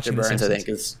watching Mr. Burns, I think,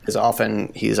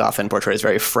 he's often portrayed as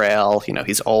very frail.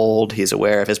 He's old. He's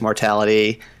aware of his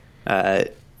mortality.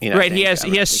 Right, he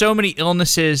has so many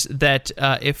illnesses that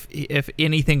if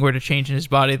anything were to change in his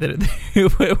body, that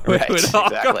it would all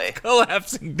go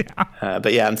collapsing down.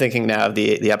 But yeah, I'm thinking now of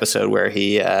the episode where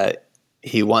he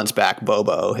wants back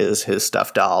Bobo, his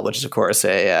stuffed doll, which is of course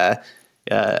a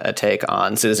take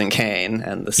on Citizen Kane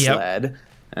and the sled.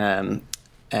 Yep.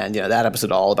 And that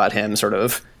episode all about him sort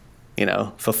of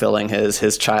fulfilling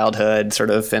his childhood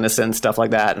sort of innocence, stuff like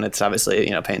that, and it's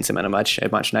obviously paints him in a much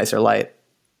nicer light.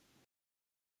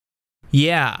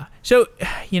 Yeah. So,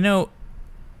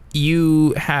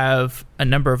 you have a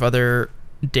number of other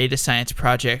data science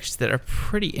projects that are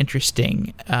pretty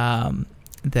interesting that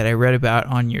I read about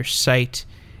on your site.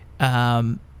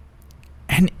 I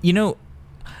think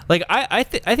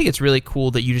it's really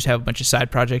cool that you just have a bunch of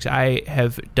side projects. I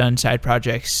have done side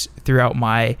projects throughout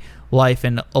my life,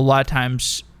 and a lot of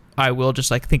times I will just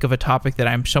think of a topic that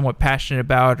I'm somewhat passionate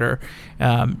about, or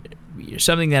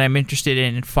something that I'm interested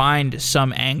in, and find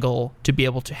some angle to be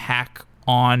able to hack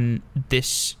on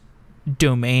this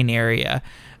domain area.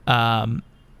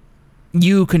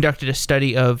 You conducted a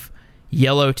study of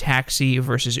yellow taxi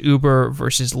versus Uber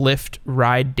versus Lyft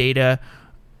ride data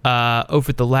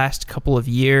over the last couple of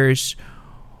years.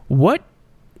 What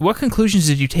conclusions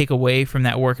did you take away from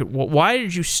that work? Why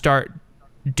did you start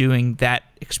doing that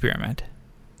experiment?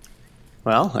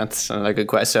 Well, that's a good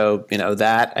question. So,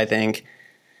 that I think,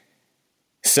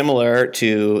 similar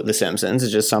to The Simpsons,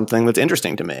 is just something that's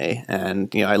interesting to me.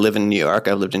 And, I live in New York.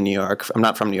 I've lived in New York. I'm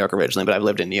not from New York originally, but I've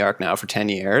lived in New York now for 10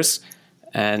 years.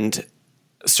 And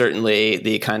certainly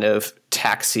the kind of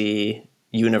taxi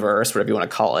universe, whatever you want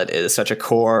to call it, is such a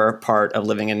core part of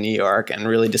living in New York and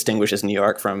really distinguishes New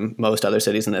York from most other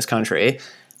cities in this country.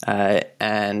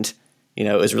 And,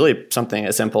 it was really something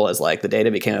as simple as the data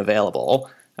became available.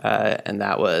 And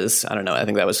that was, I don't know, I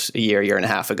think that was a year and a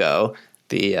half ago.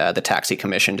 The Taxi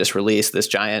Commission just released this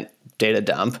giant data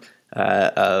dump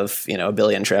of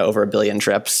over a billion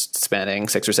trips spanning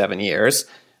 6 or 7 years,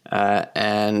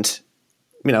 and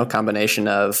combination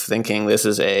of thinking this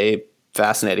is a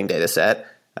fascinating data set.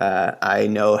 I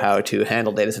know how to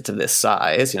handle data sets of this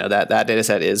size. That data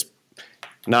set is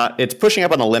it's pushing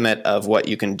up on the limit of what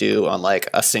you can do on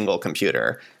a single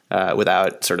computer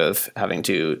without sort of having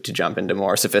to jump into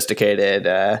more sophisticated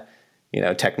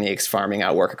techniques, farming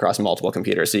out work across multiple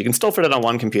computers. So you can still fit it on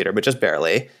one computer, but just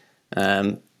barely.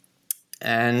 And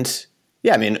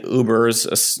yeah, Uber's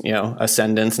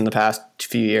ascendance in the past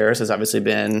few years has obviously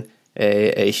been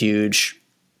a huge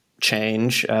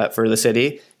change for the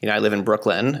city. I live in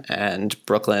Brooklyn, and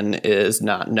Brooklyn is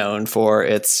not known for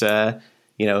its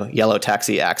yellow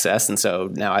taxi access, and so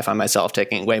now I find myself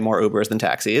taking way more Ubers than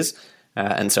taxis.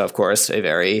 And so, of course, a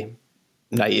very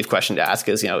naive question to ask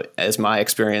is my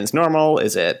experience normal?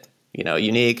 Is it,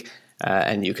 unique?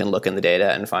 And you can look in the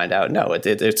data and find out, no,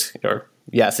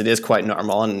 yes, it is quite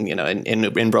normal. And,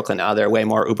 in Brooklyn now, there are way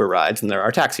more Uber rides than there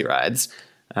are taxi rides.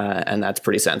 And that's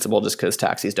pretty sensible just because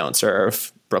taxis don't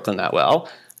serve Brooklyn that well.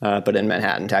 But in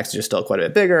Manhattan, taxis are still quite a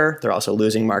bit bigger. They're also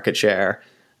losing market share.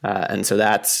 And so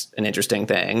that's an interesting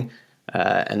thing.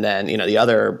 And then, the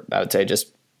other, I would say,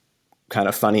 just kind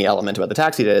of funny element about the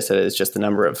taxi data set is just the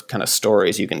number of kind of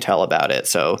stories you can tell about it.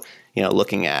 So,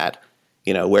 looking at,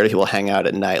 where do people hang out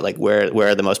at night? Where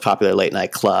are the most popular late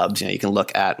night clubs? You can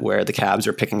look at where the cabs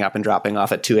are picking up and dropping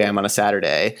off at 2 a.m. on a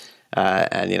Saturday.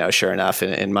 And, sure enough,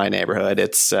 in my neighborhood,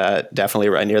 it's definitely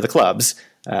right near the clubs.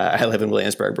 I live in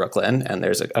Williamsburg, Brooklyn, and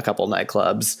there's a couple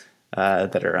nightclubs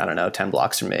that are, I don't know, 10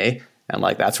 blocks from me. And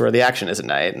that's where the action is at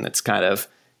night. And it's kind of,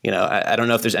 I don't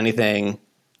know if there's anything.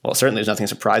 Well, certainly there's nothing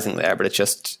surprising there, but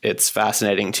it's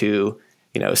fascinating to,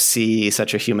 see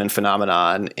such a human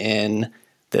phenomenon in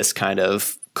this kind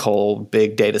of cold,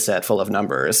 big data set full of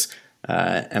numbers.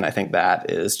 And I think that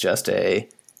is just a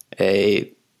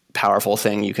powerful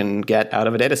thing you can get out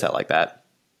of a data set like that.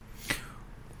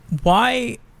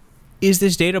 Why is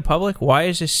this data public? Why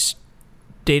is this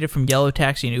data from Yellow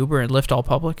Taxi and Uber and Lyft all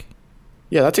public?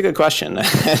 Yeah, that's a good question.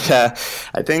 I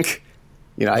think...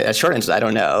 a short answer, I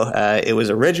don't know. It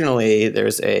was originally,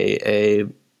 there's a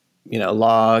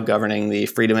law governing the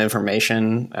freedom of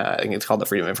information. I think it's called the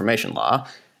Freedom of Information Law.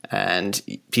 And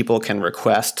people can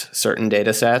request certain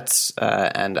data sets.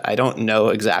 And I don't know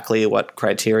exactly what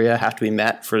criteria have to be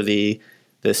met for the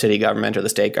city government or the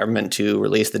state government to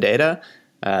release the data.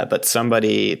 But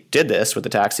somebody did this with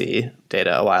the taxi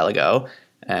data a while ago.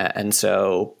 And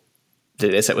so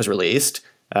the data set was released,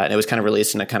 and it was kind of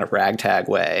released in a kind of ragtag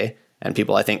way. And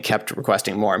people, I think, kept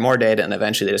requesting more and more data, and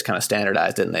eventually they just kind of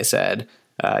standardized it, and they said,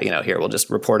 here, we'll just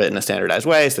report it in a standardized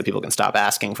way so that people can stop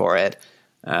asking for it.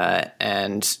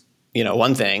 And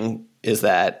one thing is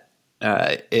that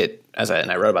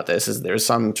and I wrote about this, is there's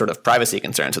some sort of privacy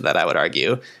concerns with that, I would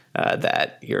argue,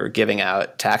 that you're giving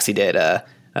out taxi data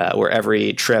where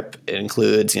every trip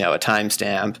includes, a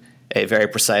timestamp, a very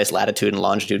precise latitude and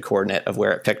longitude coordinate of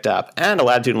where it picked up, and a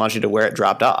latitude and longitude of where it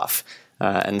dropped off.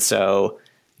 And so,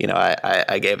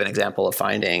 I gave an example of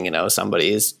finding,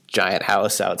 somebody's giant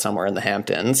house out somewhere in the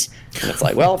Hamptons. And it's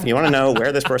like, well, if you want to know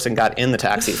where this person got in the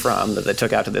taxi from that they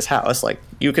took out to this house, like,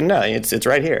 you can know. It's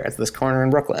right here. It's this corner in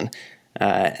Brooklyn.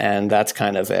 And that's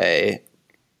kind of a,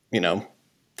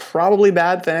 probably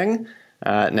bad thing.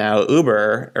 Now,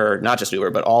 Uber, or not just Uber,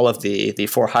 but all of the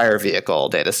for-hire vehicle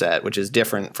data set, which is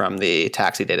different from the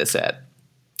taxi data set,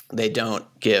 they don't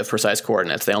give precise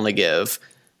coordinates. They only give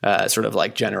sort of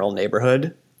like general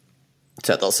neighborhood.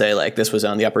 So they'll say, like, this was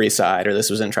on the Upper East Side, or this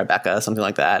was in Tribeca, something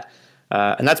like that.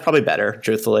 And that's probably better,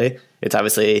 truthfully. It's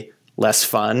obviously less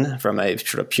fun from a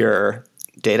sort of pure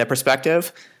data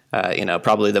perspective.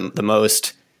 Probably the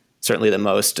most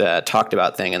talked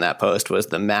about thing in that post was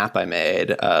the map I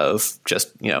made of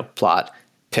just, plot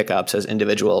pickups as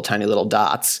individual tiny little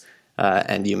dots.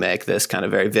 And you make this kind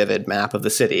of very vivid map of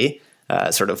the city,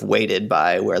 sort of weighted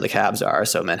by where the cabs are.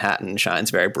 So Manhattan shines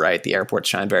very bright, the airports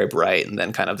shine very bright, and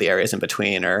then kind of the areas in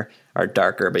between are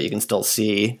darker, but you can still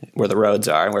see where the roads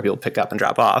are and where people pick up and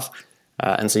drop off.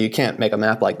 And so you can't make a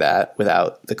map like that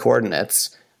without the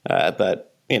coordinates.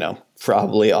 But,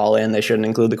 probably all in, they shouldn't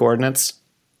include the coordinates.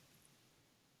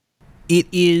 It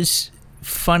is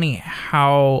funny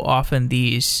how often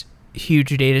these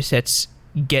huge data sets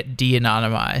get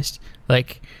de-anonymized.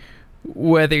 Like,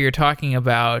 whether you're talking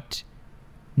about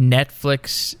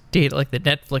Netflix data, like the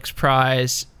Netflix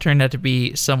prize turned out to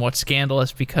be somewhat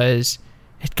scandalous because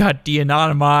it got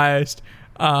de-anonymized.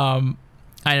 I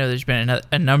know there's been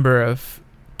a number of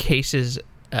cases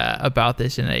about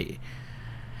this, and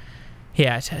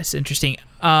it's interesting.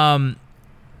 The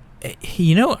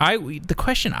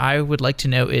question I would like to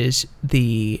know is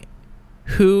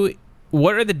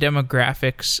what are the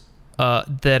demographics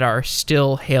that are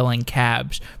still hailing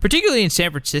cabs, particularly in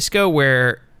San Francisco,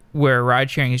 where ride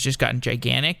sharing has just gotten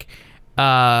gigantic.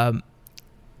 There's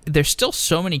still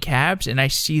so many cabs, and I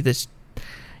see this.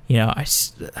 I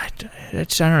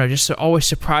don't know. It just always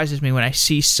surprises me when I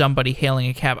see somebody hailing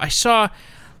a cab. I saw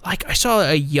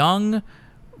a young,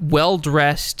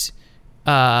 well-dressed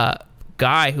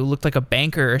guy who looked like a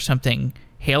banker or something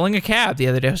hailing a cab the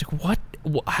other day. I was like,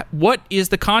 what is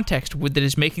the context that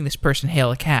is making this person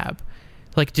hail a cab?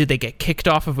 Like, did they get kicked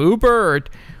off of Uber? Or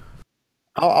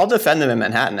I'll defend them in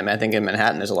Manhattan. I mean, I think in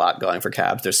Manhattan there's a lot going for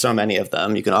cabs. There's so many of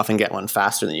them. You can often get one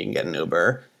faster than you can get an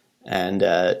Uber. And,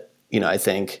 I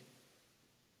think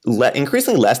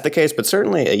increasingly less the case, but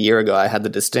certainly a year ago I had the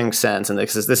distinct sense, and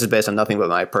this is based on nothing but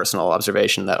my personal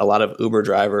observation, that a lot of Uber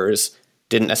drivers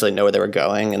didn't necessarily know where they were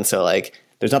going. And so, like,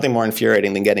 there's nothing more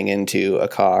infuriating than getting into a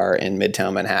car in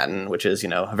Midtown Manhattan, which is,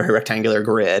 a very rectangular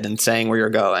grid, and saying where you're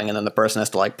going. And then the person has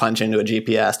to, like, punch into a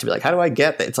GPS to be like, how do I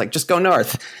get there? It's like, just go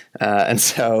north. And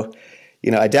so,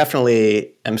 I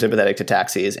definitely am sympathetic to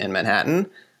taxis in Manhattan,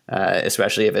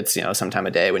 especially if it's, some time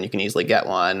of day when you can easily get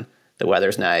one. The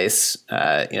weather's nice.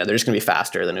 They're just going to be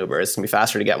faster than Uber. It's going to be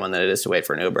faster to get one than it is to wait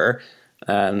for an Uber.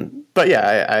 But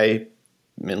yeah, I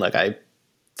mean, look, I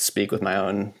speak with my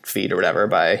own feet or whatever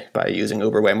by using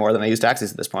Uber way more than I use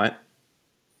taxis at this point.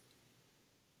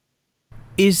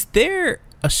 Is there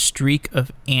a streak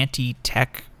of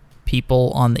anti-tech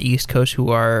people on the East Coast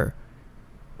who are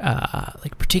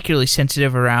particularly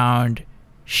sensitive around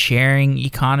sharing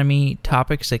economy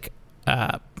topics? Like,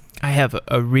 I have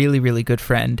a really, really good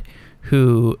friend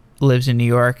who lives in New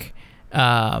York.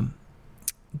 God,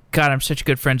 I'm such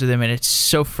good friends with him, and it's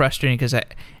so frustrating because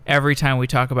every time we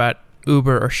talk about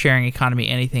Uber or sharing economy,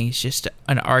 anything, it's just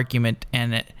an argument.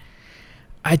 And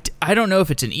I don't know if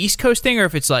it's an East Coast thing or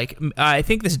if it's like, I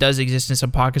think this does exist in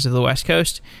some pockets of the West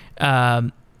Coast,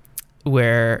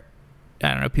 where, I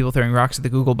don't know, people throwing rocks at the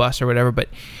Google bus or whatever. But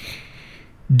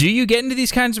do you get into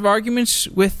these kinds of arguments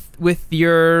with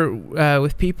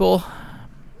people?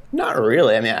 Not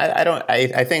really. I mean, I don't.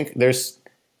 I think there's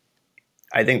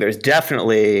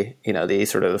definitely, the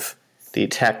sort of the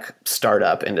tech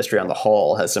startup industry on the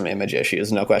whole has some image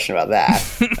issues. No question about that.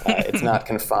 It's not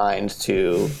confined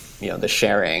to the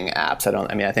sharing apps.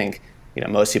 I think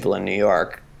most people in New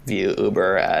York view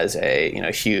Uber as a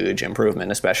huge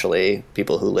improvement, especially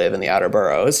people who live in the outer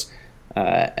boroughs,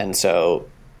 and so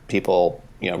people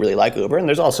really like Uber. And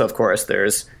there's also, of course,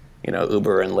 there's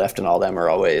Uber and Lyft and all them are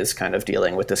always kind of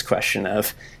dealing with this question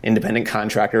of independent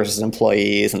contractors as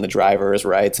employees and the drivers'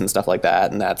 rights and stuff like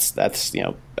that. And that's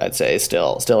I'd say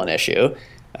still an issue.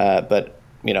 But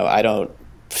I don't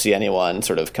see anyone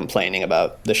sort of complaining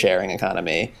about the sharing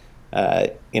economy.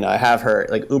 I have heard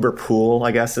like Uber Pool,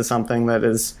 I guess, is something that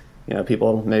is,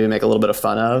 people maybe make a little bit of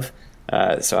fun of.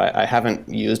 So I haven't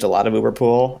used a lot of Uber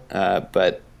Pool,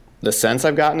 but the sense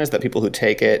I've gotten is that people who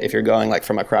take it, if you're going like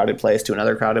from a crowded place to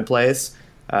another crowded place,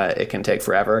 it can take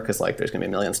forever because like there's going to be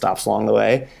a million stops along the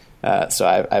way. So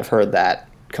I've heard that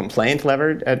complaint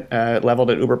leveled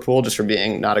at Uber Pool just for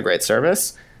being not a great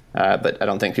service, but I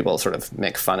don't think people sort of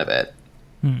make fun of it.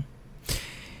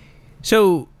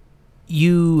 So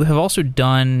you have also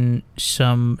done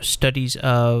some studies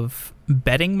of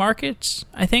betting markets,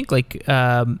 I think. Like,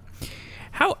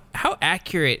 how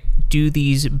accurate do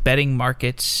these betting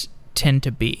markets tend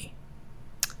to be?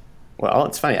 Well,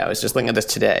 it's funny. I was just looking at this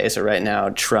today. So right now,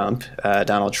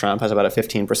 Donald Trump has about a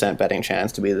 15% betting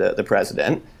chance to be the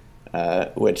president,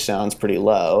 which sounds pretty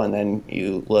low. And then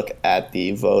you look at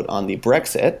the vote on the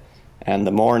Brexit, and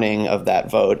the morning of that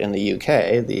vote in the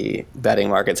UK, the betting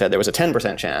market said there was a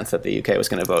 10% chance that the UK was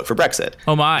going to vote for Brexit.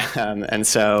 Oh, my. And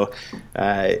so,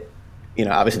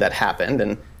 obviously that happened.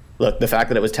 And look, the fact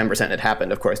that it was 10% had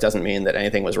happened, of course, doesn't mean that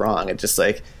anything was wrong. It's just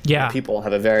like people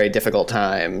have a very difficult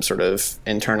time sort of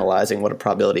internalizing what a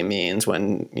probability means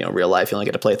when, real life, you only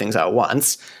get to play things out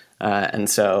once. And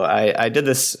so I did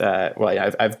this,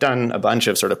 I've done a bunch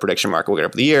of sort of prediction market work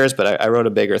over the years, but I wrote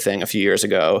a bigger thing a few years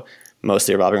ago,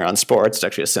 mostly revolving around sports. It's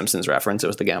actually a Simpsons reference. It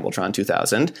was the Gambletron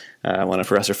 2000, one of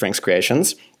Professor Frink's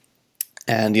creations.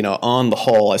 And, on the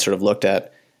whole, I sort of looked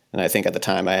at, and I think at the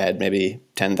time I had maybe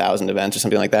 10,000 events or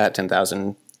something like that,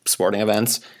 10,000 sporting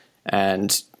events.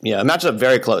 And, it matches up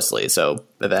very closely. So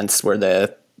events where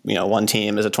one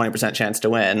team is a 20% chance to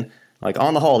win, like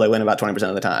on the whole, they win about 20%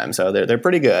 of the time. So they're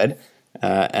pretty good.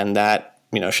 And that,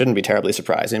 shouldn't be terribly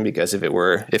surprising because if it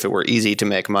were easy to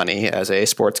make money as a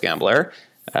sports gambler,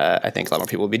 I think a lot more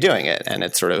people would be doing it. And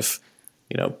it's sort of,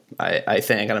 I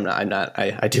think, and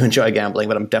I do enjoy gambling,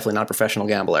 but I'm definitely not a professional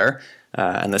gambler.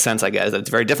 And the sense I get is that it's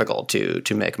very difficult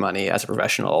to make money as a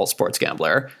professional sports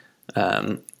gambler.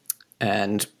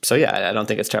 And so, I don't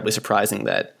think it's terribly surprising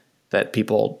that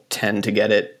people tend to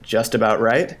get it just about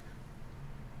right.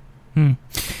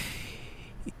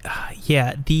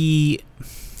 Yeah, the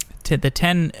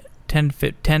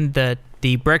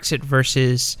Brexit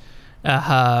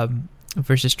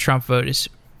versus Trump vote is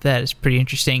pretty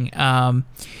interesting. Well,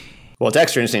 it's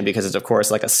extra interesting because it's of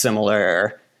course like a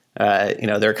similar,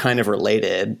 they're kind of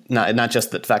related, not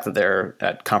just the fact that they're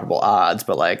at comparable odds,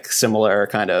 but like similar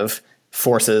kind of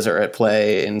forces are at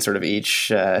play in sort of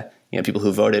each, people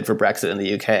who voted for Brexit in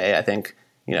the UK, I think,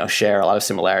 share a lot of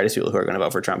similarities to people who are going to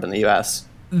vote for Trump in the US.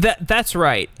 That's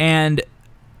right. And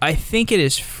I think it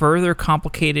is further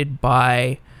complicated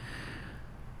by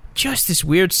just this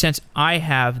weird sense I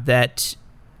have that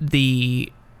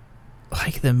the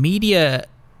media,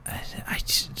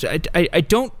 I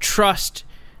don't trust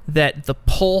that the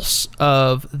pulse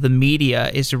of the media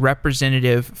is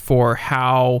representative for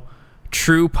how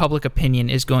true public opinion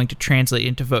is going to translate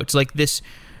into votes. Like this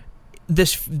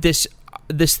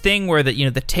thing where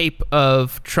the tape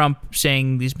of Trump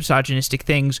saying these misogynistic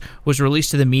things was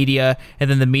released to the media, and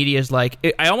then the media is like,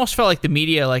 I almost felt like the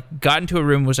media like got into a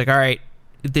room and was like, all right,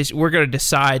 we're going to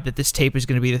decide that this tape is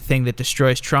going to be the thing that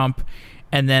destroys Trump.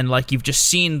 And then like you've just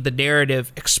seen the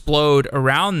narrative explode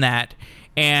around that,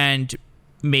 and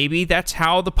maybe that's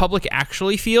how the public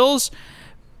actually feels.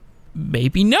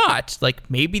 Maybe not. Like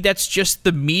maybe that's just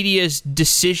the media's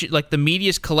decision, like the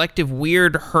media's collective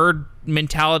weird herd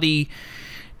mentality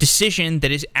decision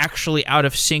that is actually out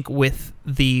of sync with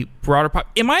the broader pop.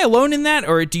 Am I alone in that,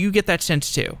 or do you get that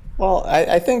sense too? Well,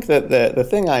 I think that the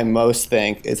thing I most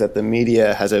think is that the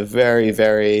media has a very,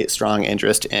 very strong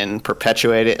interest in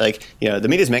perpetuating, the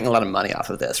media's making a lot of money off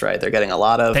of this, right? They're getting a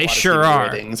lot of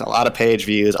ratings, a lot of page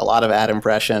views, a lot of ad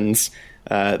impressions.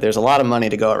 There's a lot of money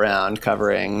to go around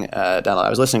covering Donald. I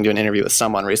was listening to an interview with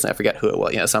someone recently, I forget who it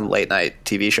was, some late night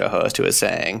TV show host who was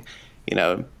saying,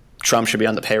 Trump should be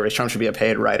on the pay raise. Trump should be a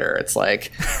paid writer. It's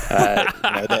like,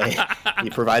 he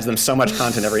provides them so much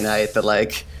content every night that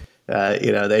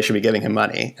they should be giving him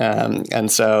money.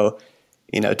 And so,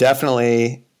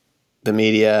 definitely the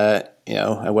media,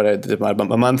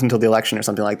 a month until the election or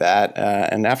something like that.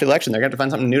 And after the election, they're going to have to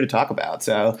find something new to talk about.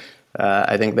 So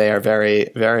I think they are very,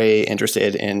 very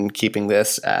interested in keeping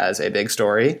this as a big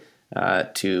story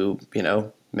to,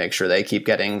 make sure they keep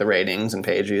getting the ratings and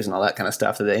page views and all that kind of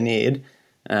stuff that they need.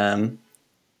 I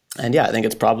think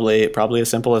it's probably as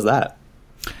simple as that.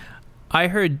 I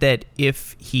heard that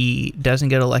if he doesn't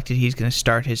get elected, he's going to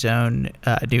start his own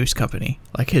news company,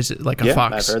 like a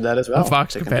Fox. I've heard that as well. A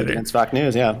Fox to competitor compete against Fox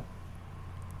News. Yeah.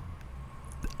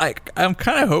 I'm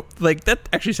kind of that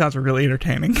actually sounds really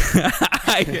entertaining.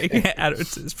 Speaking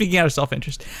out of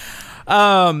self-interest.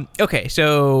 Okay,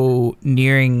 so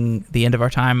nearing the end of our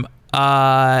time.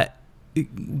 I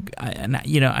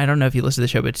don't know if you listen to the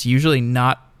show, but it's usually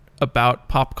not about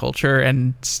pop culture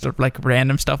and stuff like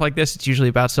random stuff like this. It's usually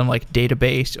about some like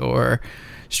database or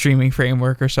streaming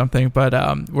framework or something. But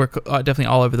we're definitely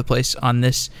all over the place on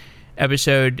this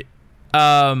episode.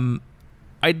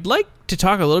 I'd like to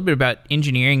talk a little bit about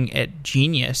engineering at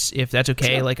Genius, if that's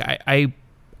okay. Sure. Like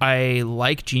I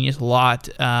like Genius a lot.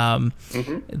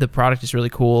 The product is really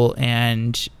cool,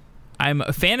 and I'm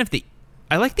a fan of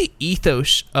I like the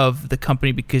ethos of the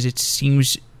company because it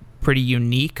seems pretty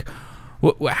unique.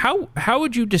 How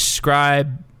would you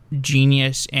describe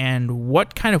Genius, and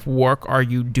what kind of work are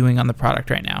you doing on the product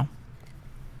right now?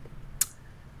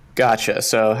 Gotcha.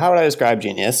 So how would I describe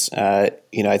Genius? I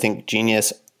think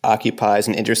Genius occupies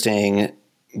an interesting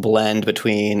blend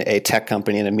between a tech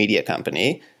company and a media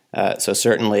company. So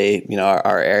certainly,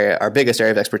 our biggest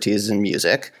area of expertise is in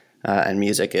music, and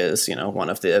music is, one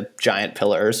of the giant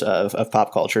pillars of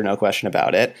pop culture, no question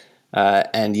about it.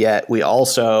 And yet we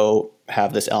also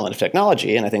have this element of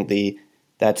technology, and I think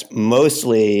that's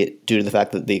mostly due to the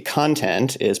fact that the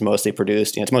content is mostly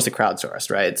produced, it's mostly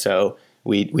crowdsourced, right? So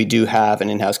we do have an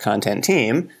in-house content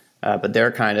team, but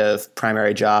their kind of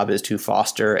primary job is to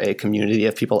foster a community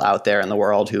of people out there in the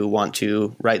world who want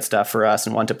to write stuff for us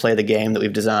and want to play the game that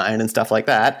we've designed and stuff like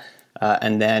that.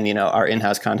 And then, our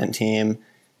in-house content team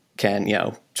can,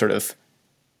 sort of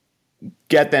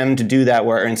get them to do that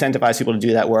work or incentivize people to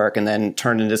do that work and then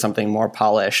turn it into something more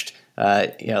polished.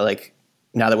 Like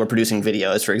now that we're producing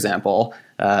videos, for example,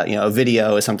 a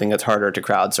video is something that's harder to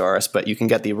crowdsource, but you can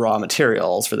get the raw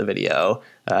materials for the video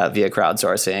via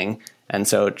crowdsourcing. And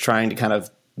so trying to kind of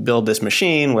build this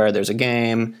machine where there's a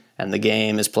game and the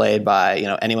game is played by,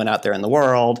 anyone out there in the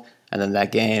world. And then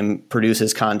that game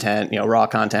produces content, raw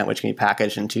content, which can be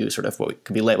packaged into sort of what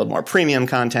could be labeled more premium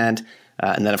content.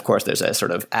 And then, of course, there's a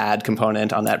sort of ad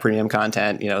component on that premium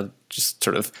content, just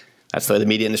sort of that's the way the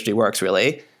media industry works,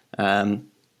 really. So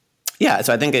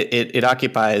I think it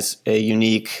occupies a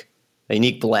unique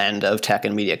blend of tech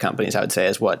and media companies, I would say,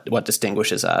 is what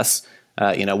distinguishes us.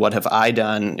 What have I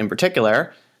done in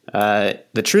particular?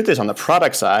 The truth is, on the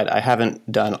product side, I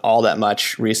haven't done all that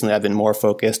much recently. I've been more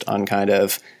focused on kind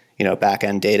of,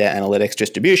 back-end data analytics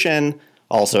distribution.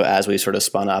 Also, as we sort of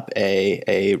spun up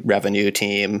a revenue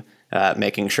team,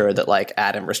 making sure that like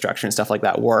ad infrastructure and stuff like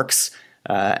that works.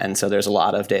 And so there's a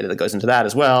lot of data that goes into that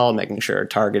as well, making sure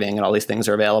targeting and all these things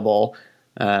are available.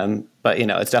 But,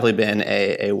 it's definitely been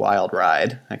a wild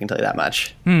ride. I can tell you that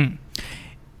much.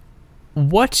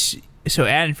 So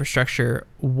ad infrastructure,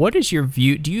 what is your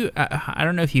view? I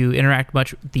don't know if you interact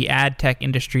much. The ad tech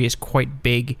industry is quite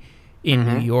big in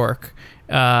New York.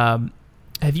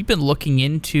 Have you been looking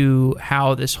into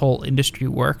how this whole industry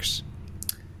works?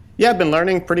 Yeah, I've been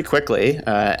learning pretty quickly.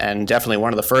 And definitely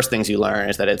one of the first things you learn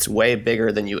is that it's way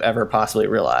bigger than you ever possibly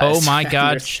realized. Oh my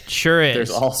God, sure is.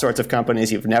 There's all sorts of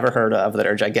companies you've never heard of that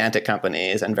are gigantic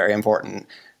companies and very important.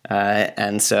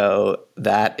 And so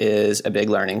that is a big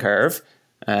learning curve.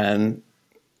 I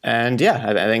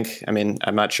think,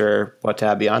 I'm not sure what to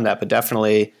add beyond that, but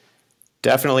definitely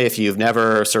if you've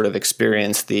never sort of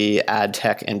experienced the ad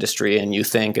tech industry and you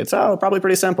think it's, probably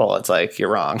pretty simple, it's like,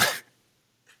 you're wrong.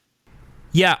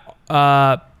 Yeah,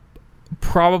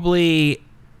 probably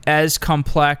as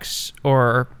complex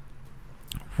or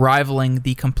rivaling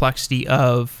the complexity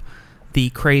of the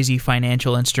crazy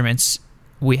financial instruments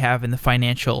we have in the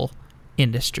financial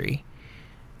industry.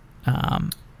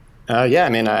 I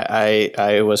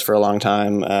was for a long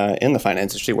time in the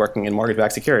finance industry working in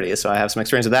mortgage-backed securities, so I have some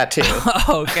experience with that too.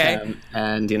 Okay.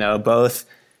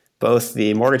 Both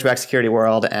the mortgage-backed security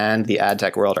world and the ad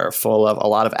tech world are full of a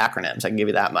lot of acronyms. I can give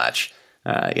you that much.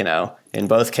 In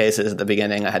both cases at the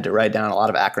beginning, I had to write down a lot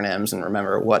of acronyms and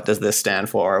remember, what does this stand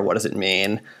for? What does it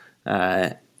mean?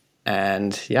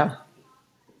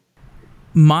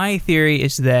 My theory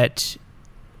is that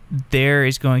there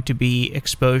is going to be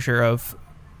exposure of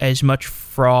as much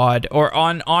fraud, or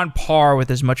on par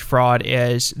with as much fraud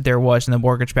as there was in the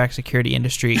mortgage-backed security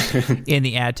industry in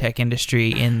the ad tech industry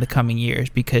in the coming years,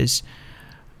 because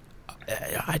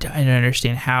I don't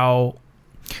understand how.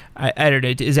 I don't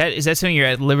know. Is that something you're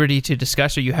at liberty to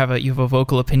discuss, or you have a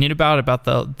vocal opinion about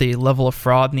the level of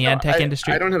fraud in the ad tech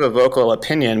industry? I don't have a vocal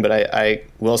opinion, but I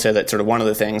will say that sort of one of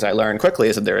the things I learned quickly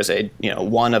is that there is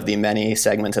one of the many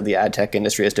segments of the ad tech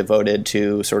industry is devoted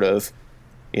to sort of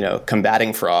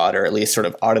combating fraud, or at least sort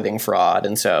of auditing fraud.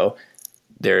 And so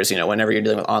there's, whenever you're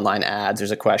dealing with online ads,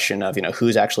 there's a question of,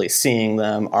 who's actually seeing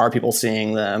them? Are people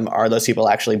seeing them? Are those people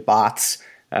actually bots?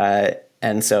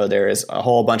 And so there's a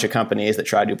whole bunch of companies that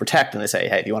try to protect, and they say,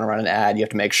 hey, if you want to run an ad, you have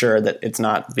to make sure that it's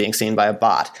not being seen by a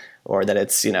bot, or that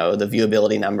it's, the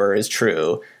viewability number is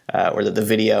true, or that the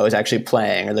video is actually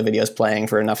playing, or the video is playing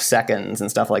for enough seconds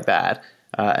and stuff like that.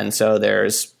 And so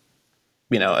there's,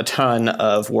 a ton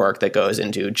of work that goes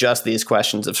into just these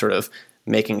questions of sort of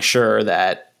making sure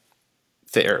that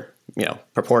they're,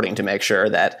 purporting to make sure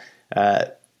that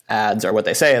ads are what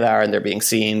they say they are, and they're being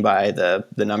seen by the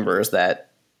numbers that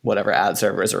whatever ad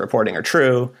servers are reporting are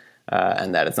true,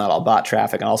 and that it's not all bot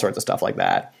traffic and all sorts of stuff like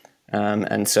that.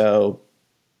 And so,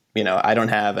 I don't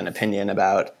have an opinion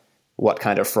about what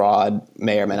kind of fraud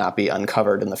may or may not be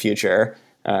uncovered in the future.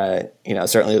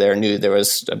 Certainly there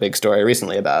was a big story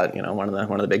recently about, one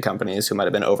of the big companies who might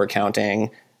have been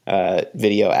overcounting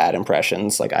video ad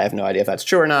impressions. Like, I have no idea if that's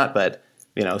true or not, but,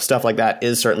 stuff like that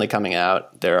is certainly coming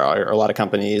out. There are a lot of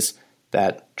companies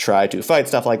that try to fight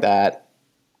stuff like that.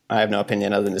 I have no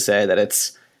opinion other than to say that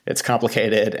it's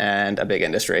complicated and a big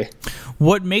industry.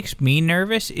 What makes me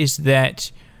nervous is that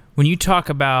when you talk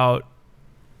about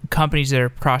companies that are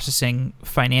processing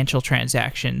financial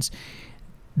transactions,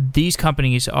 these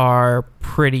companies are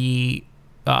pretty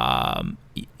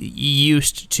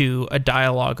used to a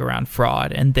dialogue around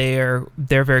fraud, and they're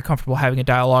very comfortable having a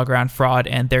dialogue around fraud,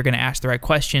 and they're going to ask the right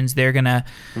questions. They're going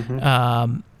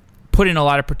to put in a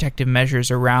lot of protective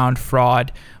measures around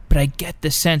fraud. But I get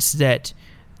the sense that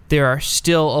there are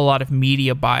still a lot of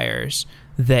media buyers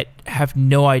that have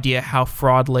no idea how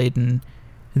fraud-laden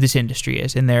this industry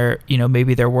is, and they're,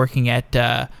 maybe they're working at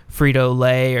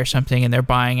Frito-Lay or something, and they're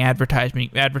buying advertising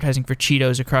for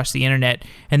Cheetos across the internet,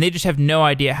 and they just have no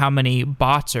idea how many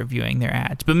bots are viewing their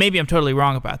ads. But maybe I'm totally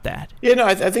wrong about that. Yeah, no,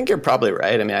 I think you're probably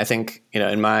right. I mean, I think,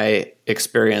 in my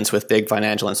experience with big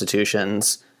financial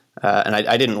institutions, and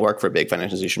I didn't work for a big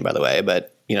financial institution, by the way,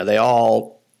 but, they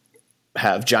all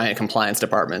have giant compliance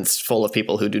departments full of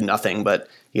people who do nothing but,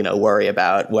 worry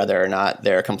about whether or not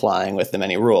they're complying with the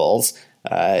many rules.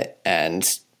 And,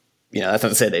 that's not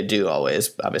to say they do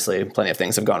always. Obviously, plenty of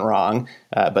things have gone wrong,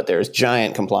 but there's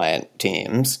giant compliant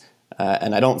teams.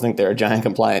 And I don't think there are giant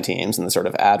compliant teams in the sort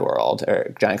of ad world,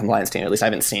 or giant compliance team. At least I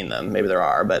haven't seen them. Maybe there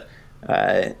are. But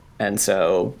and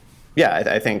so, yeah,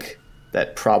 I think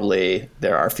that probably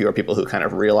there are fewer people who kind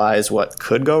of realize what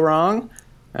could go wrong.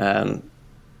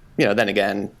 Then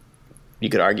again, you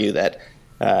could argue that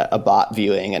a bot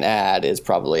viewing an ad is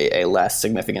probably a less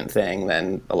significant thing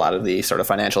than a lot of the sort of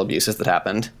financial abuses that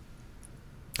happened.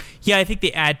 Yeah, I think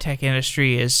the ad tech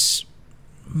industry is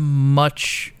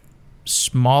much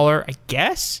smaller, I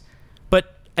guess.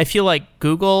 But I feel like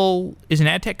Google is an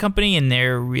ad tech company, and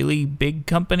they're a really big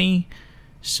company.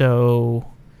 So,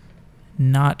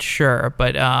 not sure.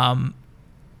 But I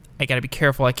got to be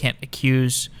careful. I can't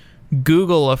accuse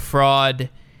Google of fraud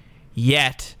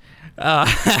yet. Yeah,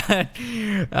 I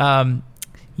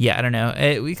don't know.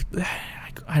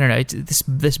 I don't know.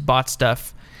 This bot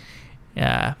stuff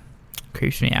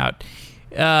creeps me out.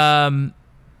 And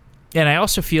I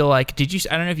also feel like, I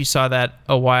don't know if you saw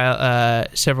that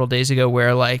several days ago,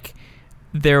 where like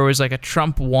there was like a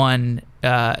Trump won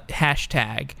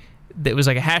hashtag that was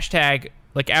like a hashtag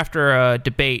like after a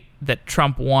debate that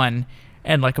Trump won.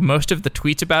 And like most of the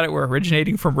tweets about it were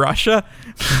originating from Russia.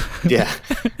 Yeah,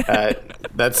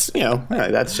 that's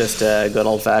that's just good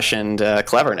old fashioned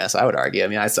cleverness, I would argue. I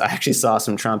mean, I actually saw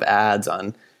some Trump ads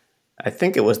on, I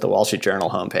think it was the Wall Street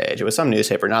Journal homepage. It was some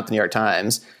newspaper, not the New York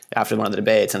Times, after one of the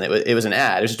debates, and it was an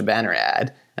ad. It was just a banner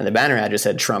ad, and the banner ad just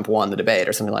said Trump won the debate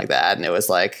or something like that. And it was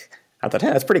like, I thought, hey,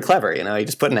 that's pretty clever. You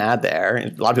just put an ad there.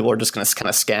 And a lot of people are just going to kind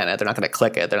of scan it. They're not going to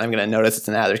click it. They're not even going to notice it's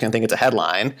an ad. They're just going to think it's a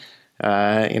headline.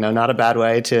 Not a bad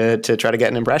way to try to get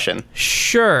an impression.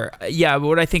 Sure. Yeah, but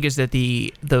what I think is that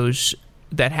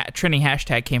that trending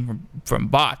hashtag came from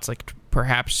bots, like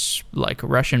perhaps like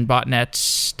Russian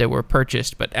botnets that were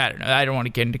purchased, but I don't know. I don't want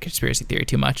to get into conspiracy theory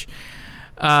too much.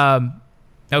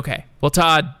 Okay. Well,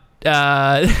 Todd,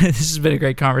 this has been a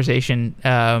great conversation.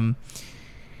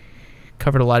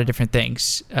 Covered a lot of different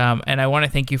things. And I want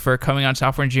to thank you for coming on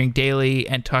Software Engineering Daily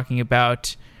and talking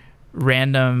about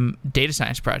random data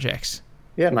science projects.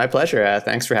 Yeah, my pleasure.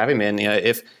 Thanks for having me. And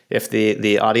if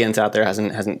the audience out there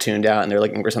hasn't tuned out and they're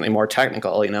looking for something more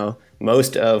technical,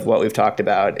 most of what we've talked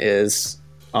about is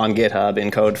on GitHub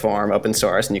in code form, open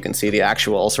source, and you can see the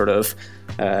actual sort of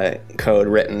code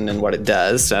written and what it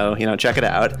does. So check it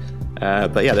out.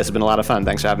 But yeah, this has been a lot of fun.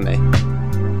 Thanks for having me.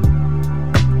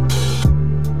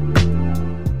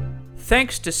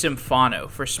 Thanks to Symfano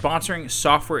for sponsoring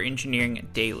Software Engineering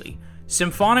Daily.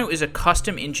 Symfano is a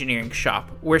custom engineering shop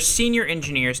where senior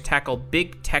engineers tackle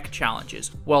big tech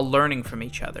challenges while learning from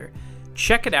each other.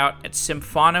 Check it out at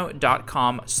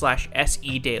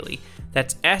symphano.com/sedaily.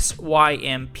 That's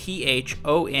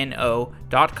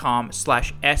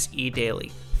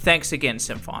symphono.com/sedaily. Thanks again,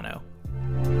 Symfano.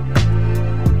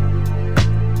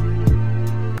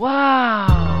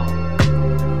 Wow!